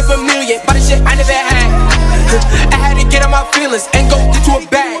tryna run up a million, but the shit I never had. I had to get out my feelings and go get to a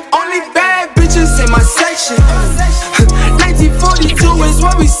bag. Only bad bitches in my section. 1942 is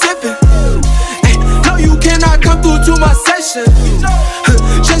what we sippin'. No, you cannot come through to my session.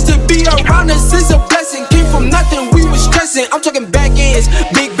 Just to be around us is a blessing. Came from nothing, we was stressing. I'm talking back ends,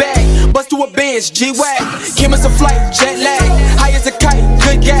 big bag, bust to a Benz, G-Wag. Came as a flight, jet lag, high as a kite,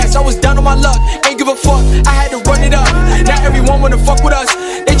 good gas. I was down on my luck, ain't give a fuck, I had to run it up. Now everyone wanna fuck with us,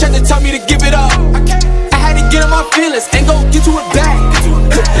 they tried to tell me to give it up. I had to get on my feelings and go get to a bag.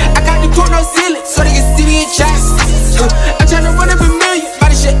 I got the court, no ceiling, so they can see me in traffic. I'm tryna run up a million, buy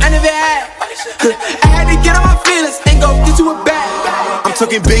the shit I never had. I had to get on my feelings and go get to a bag. I'm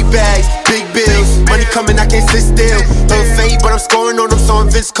talking big bags, big bills. Money coming, I can't sit still. Don't fade, but I'm scoring on them, so I'm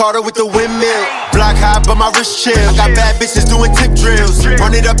Vince Carter with the windmill. Block high, but my wrist chill. I got bad bitches doing tip drills.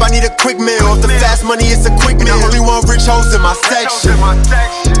 Run it up, I need a quick meal. Off the fast money, it's a quick meal. Only one rich hoes in my section.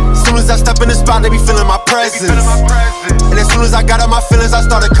 Soon as I step in the spot, they be feeling my presence. And as soon as I got out my feelings, I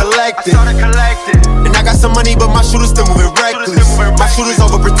started collecting. And I got some money, but my shooters still moving reckless. My shooters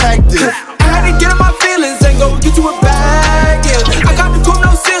overprotected. I had to get on my feelings and go get to a bag, yeah. I got the coupe,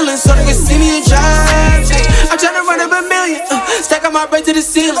 no ceiling, so they can see me in traffic. I'm tryna run up a million, stack up my bread to the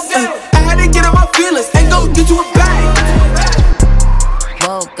ceiling. I had to get on my feelings and go get to a bag.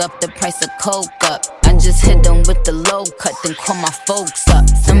 Woke up, the price of coke up. I just hit them with the low cut, then call my folks up.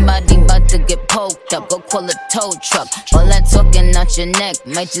 Somebody about to get poked up, go call a tow truck. All that talking out your neck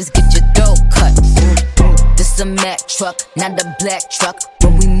might just get your throat cut. This a Mack truck, not a black truck.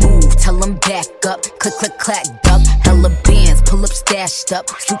 When we move, tell them back up. Click, click, clack, duck. Hella bands, pull up, stashed up.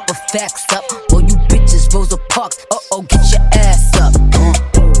 Super facts up. All you bitches, Rosa Parks. Uh-oh, get your ass up.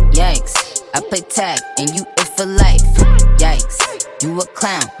 Yikes, I play tag and you it for life. Yikes, you a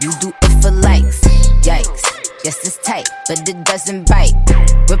clown, you do it for likes. Yikes, yes it's tight, but it doesn't bite.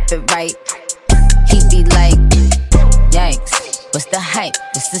 Rip it right, he be like, yikes, what's the hype?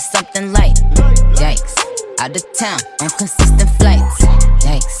 This is something light. Yikes, out of town on consistent flights.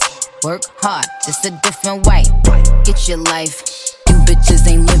 Yikes, work hard, just a different white. Get your life, you bitches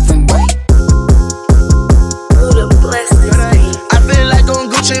ain't living right. I feel like on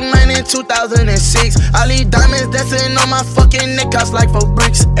Gucci Mane in 2006. All these diamonds dancing on my fucking neck cost like 4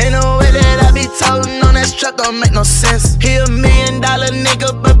 bricks. Ain't no way that I be toting on that truck, don't make no sense. He $1 million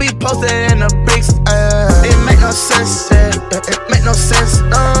nigga, but be posted in the bricks. It make no sense, yeah. It make no sense,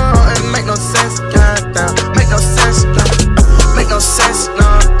 no. It make no sense, goddamn. Make no sense, make no sense,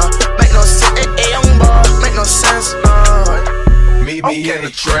 no. Make no sense, young boy. Make no sense, no. Meet me in the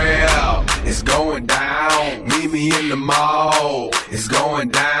trail, it's going down. Meet me in the mall, it's going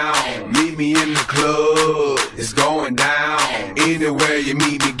down. Meet me in the club, it's going down. Anywhere you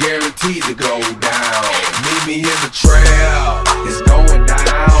meet me, guaranteed to go down. Meet me in the trail, it's going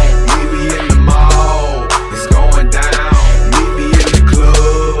down. Meet me in the mall, it's going down. Meet me in the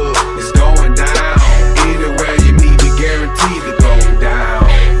club, it's going down. Anywhere you meet me, guaranteed to go down.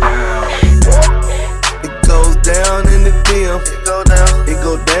 It goes down in the DM. It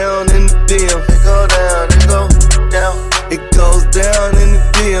go down in the DM. It go down, it go down. It goes down in the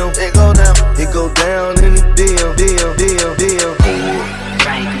DM. It go down. It go down in the DM. DM.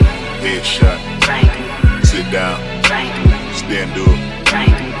 Headshot. Sit down. Stand up.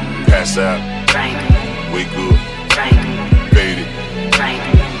 Pass out. Wake up. Fade it.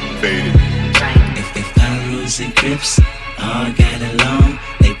 Fade it. If Pyros and Crips all got along,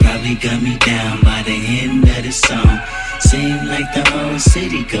 they probably got me down by the end of the song. Seem like the whole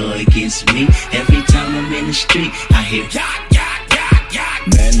city go against me. Every time I'm in the street, I hear yak, yak, yak, yak.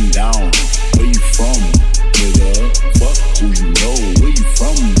 Man down, where you from, nigga? Fuck who you know, where you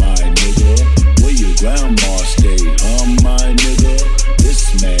from, my nigga? Where your grandma stay, my nigga? This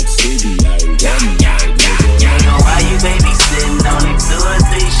mad city, I run, my nigga. You know why you babysitting, only 2 or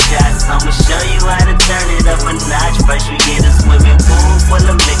 3 shots. I'ma show you how to turn it up a notch. First we get a swimming pool full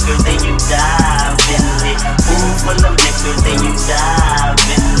of liquor, then you dive in it. Pool full of liquor, then you dive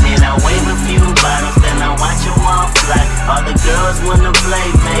in it. I wave a few bottles, then I watch them all fly. All the girls wanna play,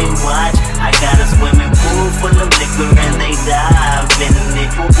 man.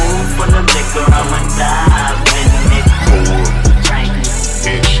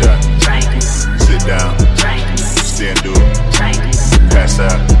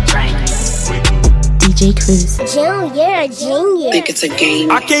 DJ Cruz. Joe, you're a genius. Think it's a game.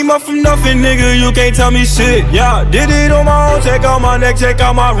 I came up from nothing, nigga, you can't tell me shit, yeah. Did it on my own, check out my neck, check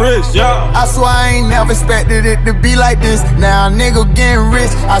out my wrist, yeah. I swear I ain't never expected it to be like this. Now a nigga getting rich,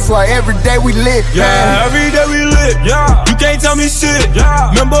 I swear every day we lit, yeah. Every day we lit, yeah. You can't tell me shit,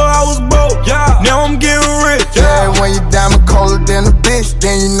 yeah. Remember I was broke, yeah. Now I'm getting rich, yeah. When you diamond colder than a bitch,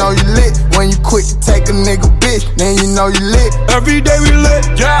 then you know you lit. When you quit to take a nigga bitch, then you know you lit. Every day we lit,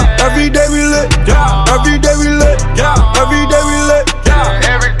 yeah. Every day we lit, yeah. Every day we lit, yeah. Every day we lit, yeah.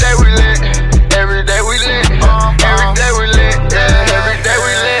 Every day we lit. Every day we lit. Every day we lit. Yeah. Every day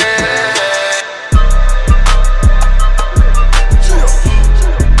we lit.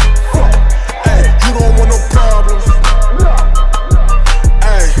 Hey, you don't want no problems.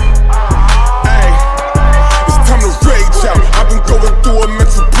 Hey, hey, it's time to rage out. I've been going through a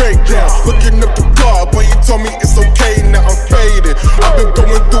mental breakdown. Looking up the bar, but you told me it's okay now. I'm faded. I've been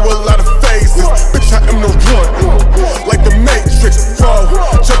going through a lot of phases. Bitch, I am the one, like the Matrix, bro.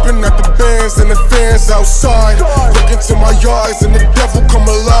 Jumping at the bands and the fans outside. Look into my eyes and the devil come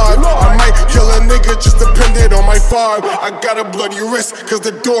alive. I might kill a nigga just depending on my vibe. I got a bloody wrist cause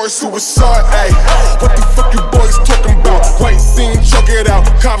the door is suicide. Ay, what the fuck you boys talking about? White scene, chuck it out.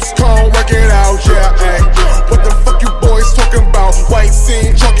 Cops come work it out, yeah, ay. What the fuck you boys talking about? White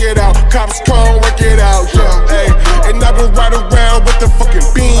scene, chuck it out. Cops come work it out, yeah, ay. And I've been right around with the fucking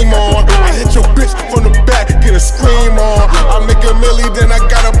beam on. I hit your bitch from the back, get a scream on. I make a milli, then I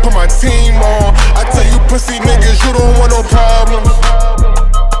gotta put my team on. I tell you pussy niggas, you don't want no problems.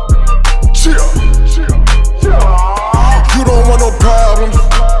 Chill. You don't want no problems.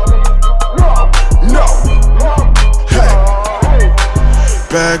 No. Hey.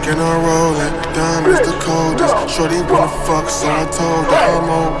 Back and I'm rolling, diamonds the coldest. Shorty wanna fuck, so I told her I'm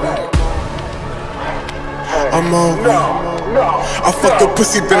open. I'm open. I fucked the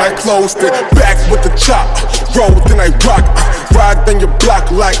pussy, then I closed it. Back with the chop, roll, then I rock. Ride, then you block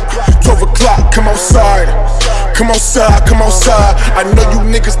like 12 o'clock. Come outside, come outside, come outside. I know you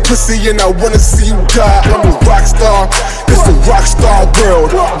niggas pussy and I wanna see you die. I'm a rock star, this the rock star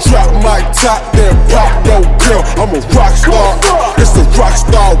world. Drop my top, then pop your girl. I'm a rock star, this the rock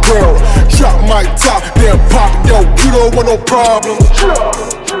star world. Drop my top, then pop your. You don't want no problems.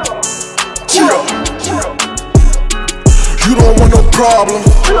 Chill. You don't want no problem.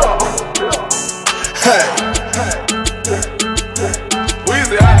 Hey.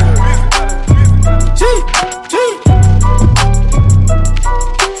 Weezy,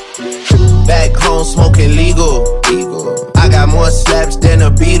 Back home smoking legal. I got more slaps than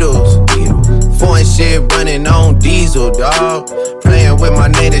the Beatles. Foreign shit running on diesel, dawg. Playing with my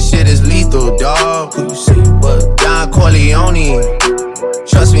name, this shit is lethal, dawg. Who you see? What? Don Corleone.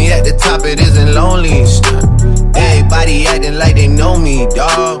 Trust me, at the top it isn't lonely. Everybody acting like they know me,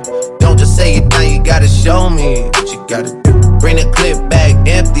 dawg. Don't just say it now, you gotta show me what you gotta do. Bring the clip back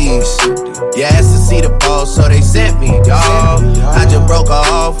empty. You asked to see the ball, so they sent me, dawg. I just broke her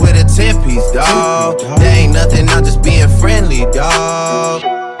off with a 10-piece, dawg. There ain't nothing, I'm just being friendly, dawg.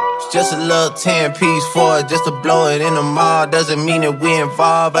 It's just a little 10-piece for it, just to blow it in the mall. Doesn't mean that we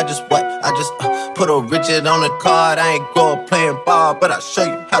involved. I just put a Richard on the card. I ain't going playing ball, but I'll show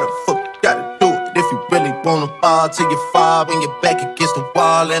you how the fuck you gotta do it. If you really wanna fall till you fall when you're back against the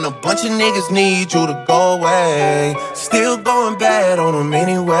wall. And a bunch of niggas need you to go away. Still going bad on them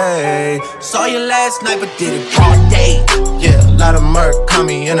anyway. Saw you last night but did it all day. Yeah, a lot of murk caught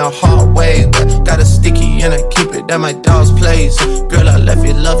me in a hard way. But got a sticky and I keep it at my dog's place. Girl, I left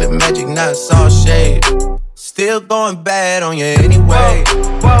you loving magic, not it's all shade. Still going bad on you anyway.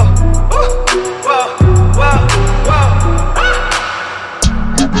 Whoa, whoa, whoa, whoa, whoa.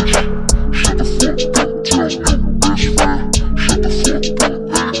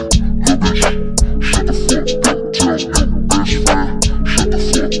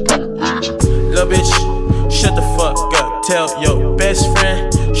 Little bitch, shut the fuck up. Tell your best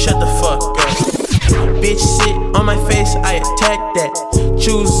friend, shut the fuck up. Bitch, sit on my face, I attack that.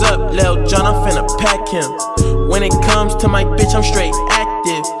 Choose up, Lil John, I'm finna pack him. When it comes to my bitch, I'm straight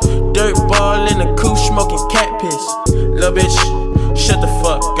active. Dirt ball in the coupe, smoking cat piss. Little bitch, shut the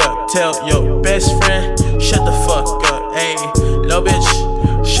fuck up. Tell your best friend, shut the fuck up. Ayy, little bitch,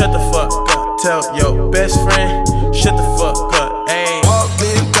 shut the fuck up. Tell your best friend, shut the fuck up. Ayy. Walked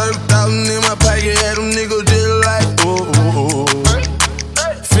in, 30,000 in my pocket, had them niggas just like, ooh.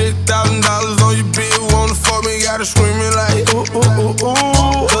 $50,000 on your bill, wanna fuck me, gotta screaming like, ooh, ooh, ooh,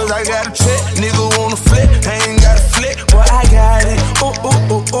 ooh. Cause I got a check, nigga wanna flip, I ain't got a flick, but I got it, ooh,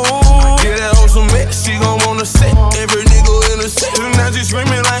 ooh, ooh, ooh. Get that hoe some mix, she gon' wanna sit, every nigga in the set, now she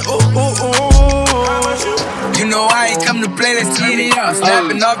screaming like, ooh, ooh, ooh. You know I ain't come to play, let's get it on. I'm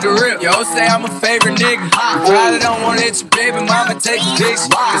snapping off the rip. Yo, say I'm a favorite nigga. You probably don't wanna let your baby mama take a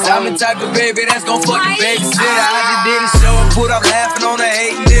picture. Cause I'm the type of baby that's gon' fucking babysitter. I just did a show and put up laughing on the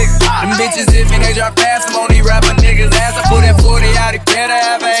hating nigga. Them bitches hit me, they drop fast. I'm on these rapper niggas' ass. I put that 40 out, it better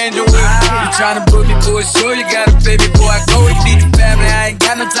have an angel with me. You tryna book me for a show, you got a baby boy. I go and feed the family. I ain't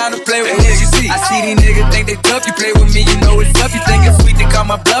got no time to play with niggas. I see these niggas think they tough. You play with me, you know it's tough. You think it's sweet, they call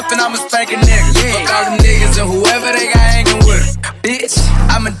my bluff, and I'm a spanking nigga. Fuck all them niggas and whoever they got hanging with. Bitch,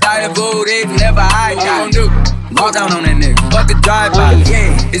 I'ma die of old age, never hide. What you gon' do? Walk down on that nigga. Fuck a drive-by.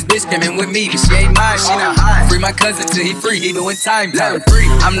 Yeah, this bitch came in with me, but she ain't mine. She not high. Free my cousin till he free, even when time down. Free.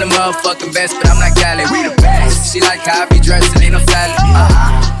 I'm the motherfucking best, but I'm not Cali. We the best. She like how I be dressed, ain't no salad.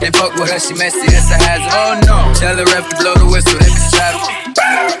 Can't fuck with her, she messy, that's a hazard. Oh no, tell the ref to blow the whistle, that bitch travel.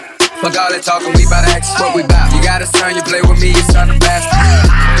 Fuck all that talking, we bout to act what we bout. You got a son, you play with me, you son of a bastard.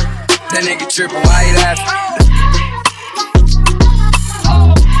 That nigga trippin', why he laughing?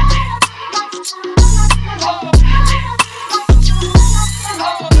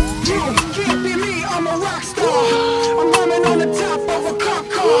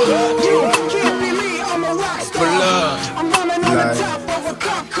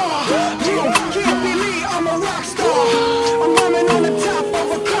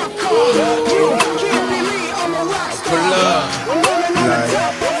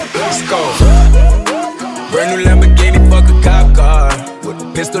 Brand new Lamborghini, fuck a cop car. With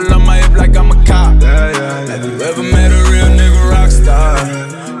a pistol on my hip like I'm a cop. Have you ever met a real nigga rock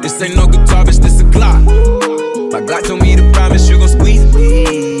star? This ain't no guitar, bitch, this a Glock. My Glock told me to promise you gon' squeeze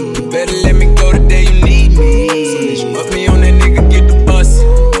me. You better let me go the day you need me. So bitch, put me on that nigga, get the bus.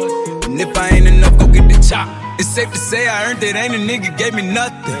 And if I ain't enough, go get the chop. It's safe to say I earned it, ain't a nigga gave me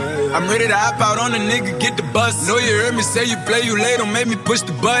nothing. I'm ready to hop out on a nigga, get the bus. Know you heard me say you play, you late, don't make me push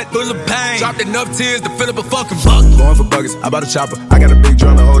the butt. Full of pain, dropped enough tears to fill up a fucking bucket. Going for buggers, I bought a chopper. I got a big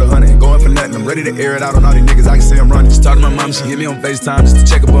drum to hold 100. Going for nothing, I'm ready to air it out on all these niggas. I can see I'm running. Just talk to my mom, she hit me on FaceTime just to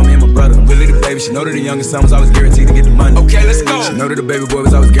check up on me and my brother. I'm really the baby, she know that the youngest son was always guaranteed to get the money. Okay, let's go. She know that the baby boy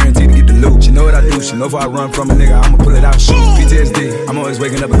was always guaranteed to get the loot. She know what I do, she know if I run from a nigga, I'ma pull it out, shoot. PTSD, I'm always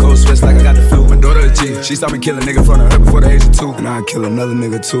waking up in cold sweats like I got the flu. My daughter a G, she saw me kill a nigga in front of her before the age of 2. And I'd kill another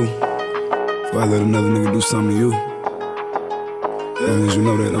nigga too, before I let another nigga do something to you. As long as you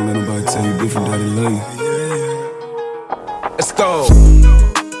know that, don't let nobody tell you different, daddy love you. Let's go.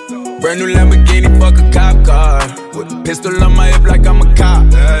 Brand new Lamborghini, fuck a cop car. With a pistol on my hip like I'm a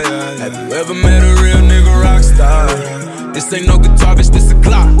cop. Have you ever met a real nigga rock star? This ain't no guitar, bitch, this a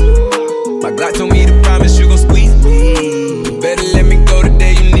Glock. My Glock told me to promise you gon' squeeze me. You better let me go the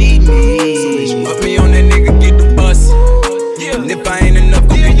day you need me. So bitch, put me on that nigga, get the bus. And if I ain't enough,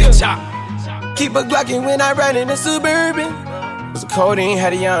 go get the chop. Keep a Glockin' when I ride in the Suburban. Was a codeine,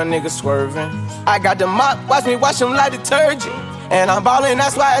 had a young nigga swerving. I got the mop, watch me wash him like detergent. And I'm ballin',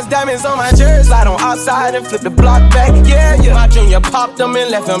 that's why it's diamonds on my jersey. Slide on outside and flip the block back, yeah, yeah. My junior popped him and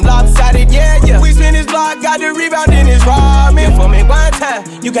left him lopsided, yeah, yeah. We spin his block, got the rebound in his ramen. For me one time,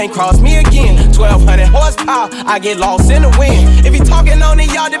 you can't cross me again. 1200 horsepower, I get lost in the wind. If he talking on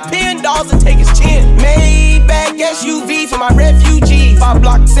it, y'all depend, dolls and take his chin. Maybach SUV for my refugees. 5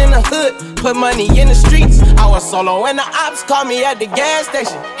 blocks in the hood, put money in the streets. I was solo and the ops called me at the gas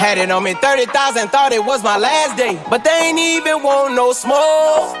station. Had it on me 30,000, thought it was my last day. But they ain't even want no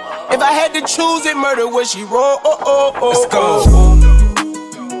smoke. If I had to choose it, murder would she roll? Let's go.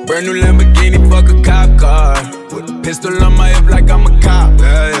 Brand new Lamborghini, fuck a cop car. With a pistol on my hip like I'm a cop.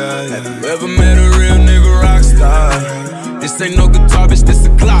 Have you ever met a real nigga rock star? This ain't no guitar, bitch, this a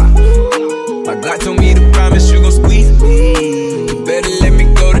Glock. My Glock told me to promise you gon' squeeze me. You better let me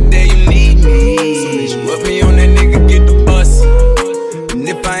go the day you need me. So bitch, put me on that nigga, get the bus. And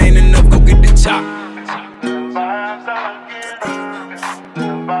if I ain't enough, go get the chop.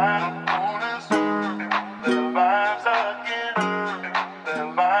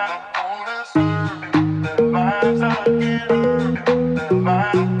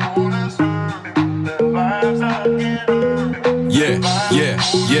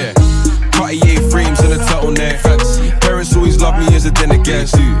 Yeah. Cartier frames and a turtleneck. Parents always love me as a dinner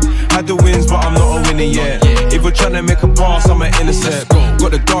guest. Had the wins, but I'm not a winner yet. If we're trying to make a pass, I'm an intercept.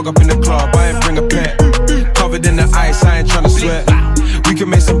 Got the dog up in the club, I ain't bring a pet. Covered in the ice, I ain't trying to sweat. We can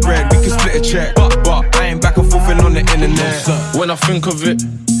make some bread, we can split a check. But I ain't back and forth on the internet. When I think of it,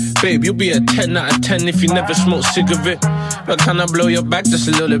 babe, you'll be a 10 out of 10 if you never smoke cigarette. But can I blow your back just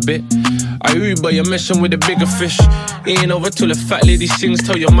a little bit? I Uber, you're messing with a bigger fish. It ain't over till the fat lady sings.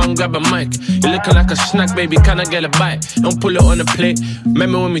 Tell your mom grab a mic. You're looking like a snack, baby, can I get a bite? Don't pull it on the plate.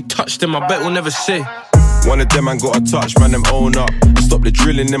 Remember when we touched him, I bet we'll never say. One of them, man, got a touch, man, them own up. Stop the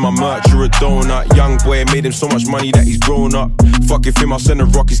drilling in my merch, you're a donut. Young boy made him so much money that he's grown up. Fuck if him, I'll send the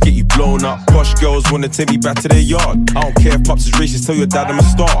rockets, get you blown up. Posh girls wanna take me back to their yard. I don't care if pops is racist, tell your dad I'm a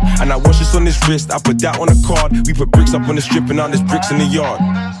star. And I watch this on his wrist, I put that on a card. We put bricks up on the strip and now there's bricks in the yard.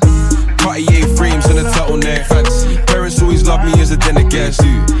 Cartier frames and a turtleneck. Parents always love me as a dinner guest.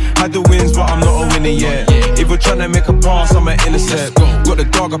 Had the wins, but I'm not a winner yet. If we're trying to make a pass, I'm an innocent. Got the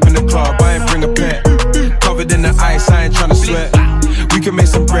dog up in the club, I ain't bring a pet. Covered in the ice, I ain't tryna sweat. We can make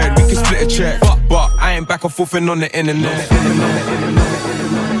some bread, we can split a check. But I ain't back and forth and on the internet.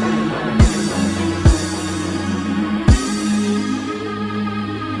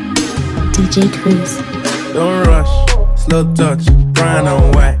 DJ Cruz. Don't rush, slow touch, brown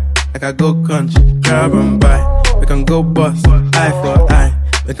and white. Like I go country, grab and buy. We can go bust, eye for eye.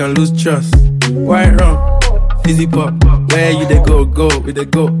 We can lose trust. White rum, fizzy pop. Where you they go, we they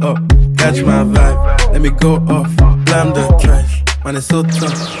go up. Catch my vibe, let me go off. Blam the trash, man it's so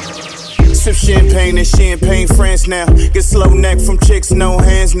tough. Sip champagne and champagne friends now. Get slow neck from chicks, no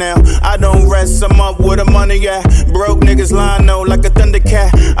hands now. I don't rest, I'm up with the money, yeah. Broke niggas line no like a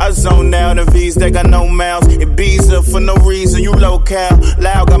thundercat. I zone out in V's, they got no mouths. Ibiza for no reason, you low-cal.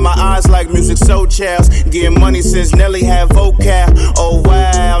 Loud, got my eyes like music, so chows. Getting money since Nelly had vocal. Oh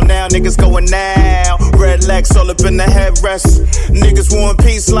wow, now niggas going now. Red Lex all up in the headrest. Niggas want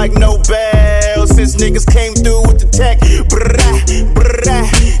peace like Nobel. Since niggas came through with the tech. Brrrah, brrrah.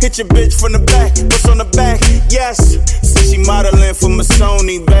 Hit your bitch from the back, what's on the back? Yes, since she modeling for my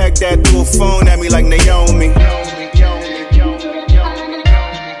Sony. Baghdad threw a phone at me like Naomi.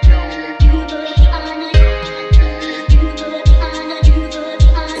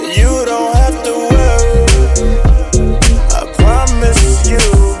 You don't have to worry, I promise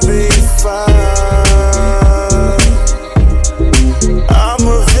you'll be fine. I'm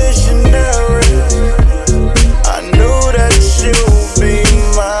a visionary, I knew that you'll be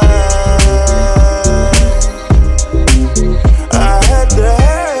mine.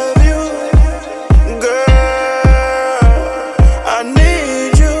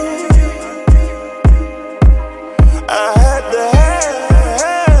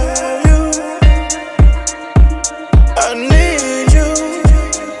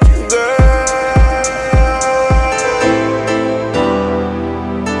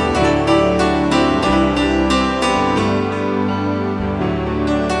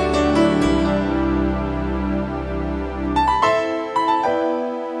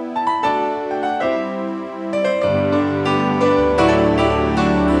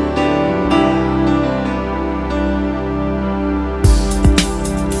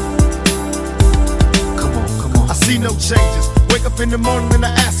 In the morning and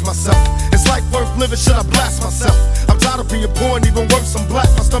I ask myself, is life worth living? Should I blast myself? I'm tired of being poor and even worse, I'm black.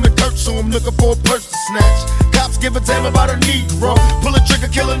 My stomach hurts, so I'm looking for a purse to snatch. Cops give a damn about a Negro. Pull a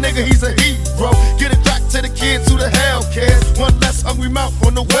trigger, kill a nigga, he's a hero. Get it back to the kids who the hell cares. One less hungry mouth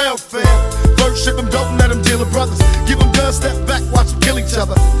on the welfare. First ship them, don't let them deal with brothers. Give them guns, step back, watch them kill each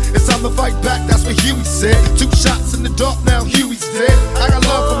other. It's time to fight back, that's what Huey said. 2 shots in the dark, now Huey's dead. I got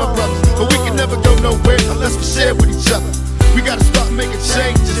love for my brothers, but we can never go nowhere unless we share with each other. We gotta start making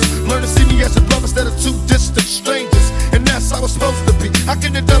changes. Learn to see me as a brother instead of 2 distant strangers. And that's how it's supposed to be. How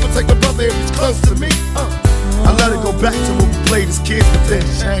can the devil take a brother if he's close to me? I let it go back to when we played as kids, but then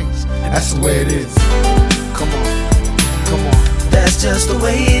changed. That's the way it is. Come on, come on. That's just the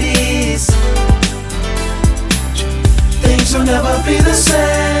way it is. Things will never be the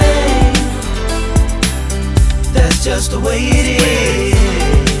same. That's just the way it is.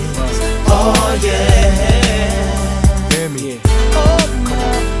 Oh yeah.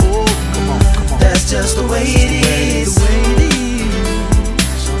 That's just the way it is.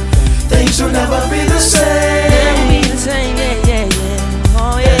 Things will never be the same.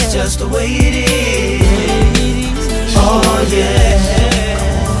 Oh, yeah. That's just the way it is. Oh yeah.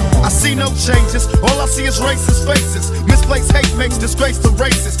 I see no changes, all I see is racist faces. Misplaced hate makes disgrace to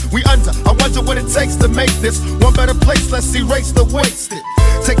races. We under, I wonder what it takes to make this one better place. Let's erase the wasted.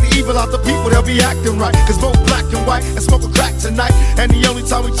 Take the evil out the people, they'll be acting right. Cause both black and white and smoke a crack tonight. And the only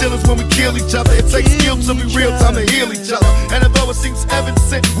time we chill is when we kill each other. It takes skill to be real time to heal each other. And although it seems evident,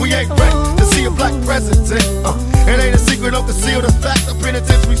 we ain't ready to see a black president. It ain't a secret, don't conceal the fact. The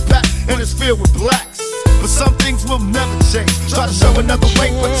penitentiary's packed and it's filled with blacks. But some things will never change. Try to show another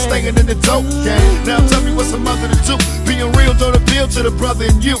way, but staying in the dope game. Now tell me what's a mother to do. Being real don't appeal to the brother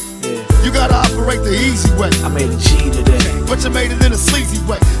in you. You gotta operate the easy way. I made a G today, but you made it in a sleazy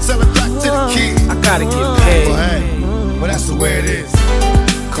way. Sell it back to the kids. I gotta get paid. But hey, well that's the way it is.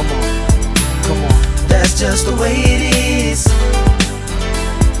 Come on, come on. That's just the way it is.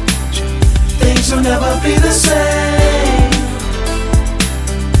 Things Things will never be the same.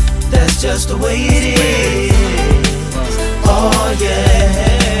 That's just the way it is. Oh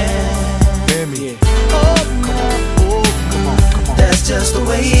yeah. Oh, come on. That's just the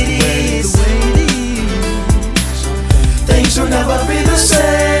way it is. Things will never be the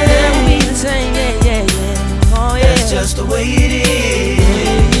same. Oh yeah. That's just the way it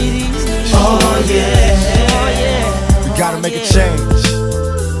is. Oh yeah. We gotta make a change.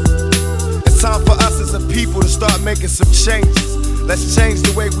 It's time for us as a people to start making some changes. Let's change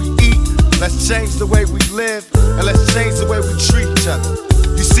the way we eat. Let's change the way we live. And let's change the way we treat each other.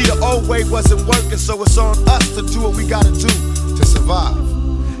 You see, the old way wasn't working, so it's on us to do what we gotta do to survive.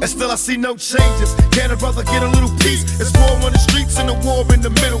 And still I see no changes. Can a brother get a little peace? It's war on the streets and a war in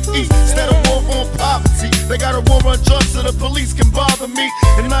the Middle East. Instead of war on poverty, they got a war on drugs so the police can bother me.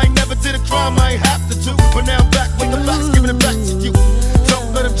 And I ain't never did a crime I ain't have to do. But now I'm back with the facts, giving it back to you.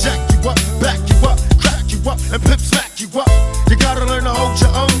 Don't let them jack you up, back you up, crack you up, and pimp smack you up. You gotta learn to hold your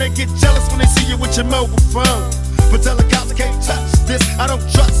own. They get jealous when they see you with your mobile phone. But tell the cops I can't touch this. I don't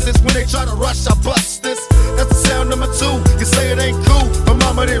trust this. When they try to rush, I bust this. That's the sound number 2. You say it ain't cool. My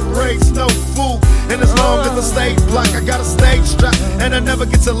mama didn't raise no fool. And as long as I stay black, I got a stage strap. And I never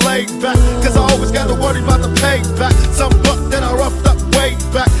get to lay back. Cause I always gotta worry about the payback. Some buck that I roughed up way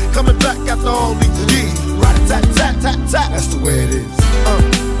back. Coming back after all these years. Rat-a-tat-tat-tat-tat. That's the way it is.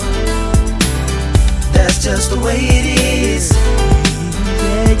 That's just the way it is.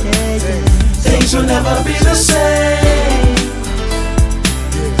 Things will never be the same.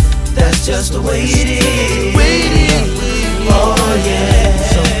 That's just the way it is. Oh yeah.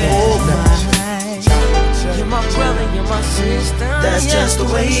 You're my brother, you're my sister. That's just the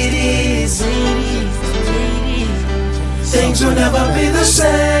way it is. Things will never be the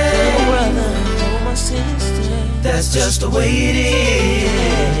same. That's just the way it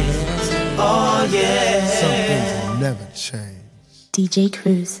is. Oh yeah. Some things will never change. DJ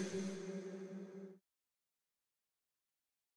Cruz.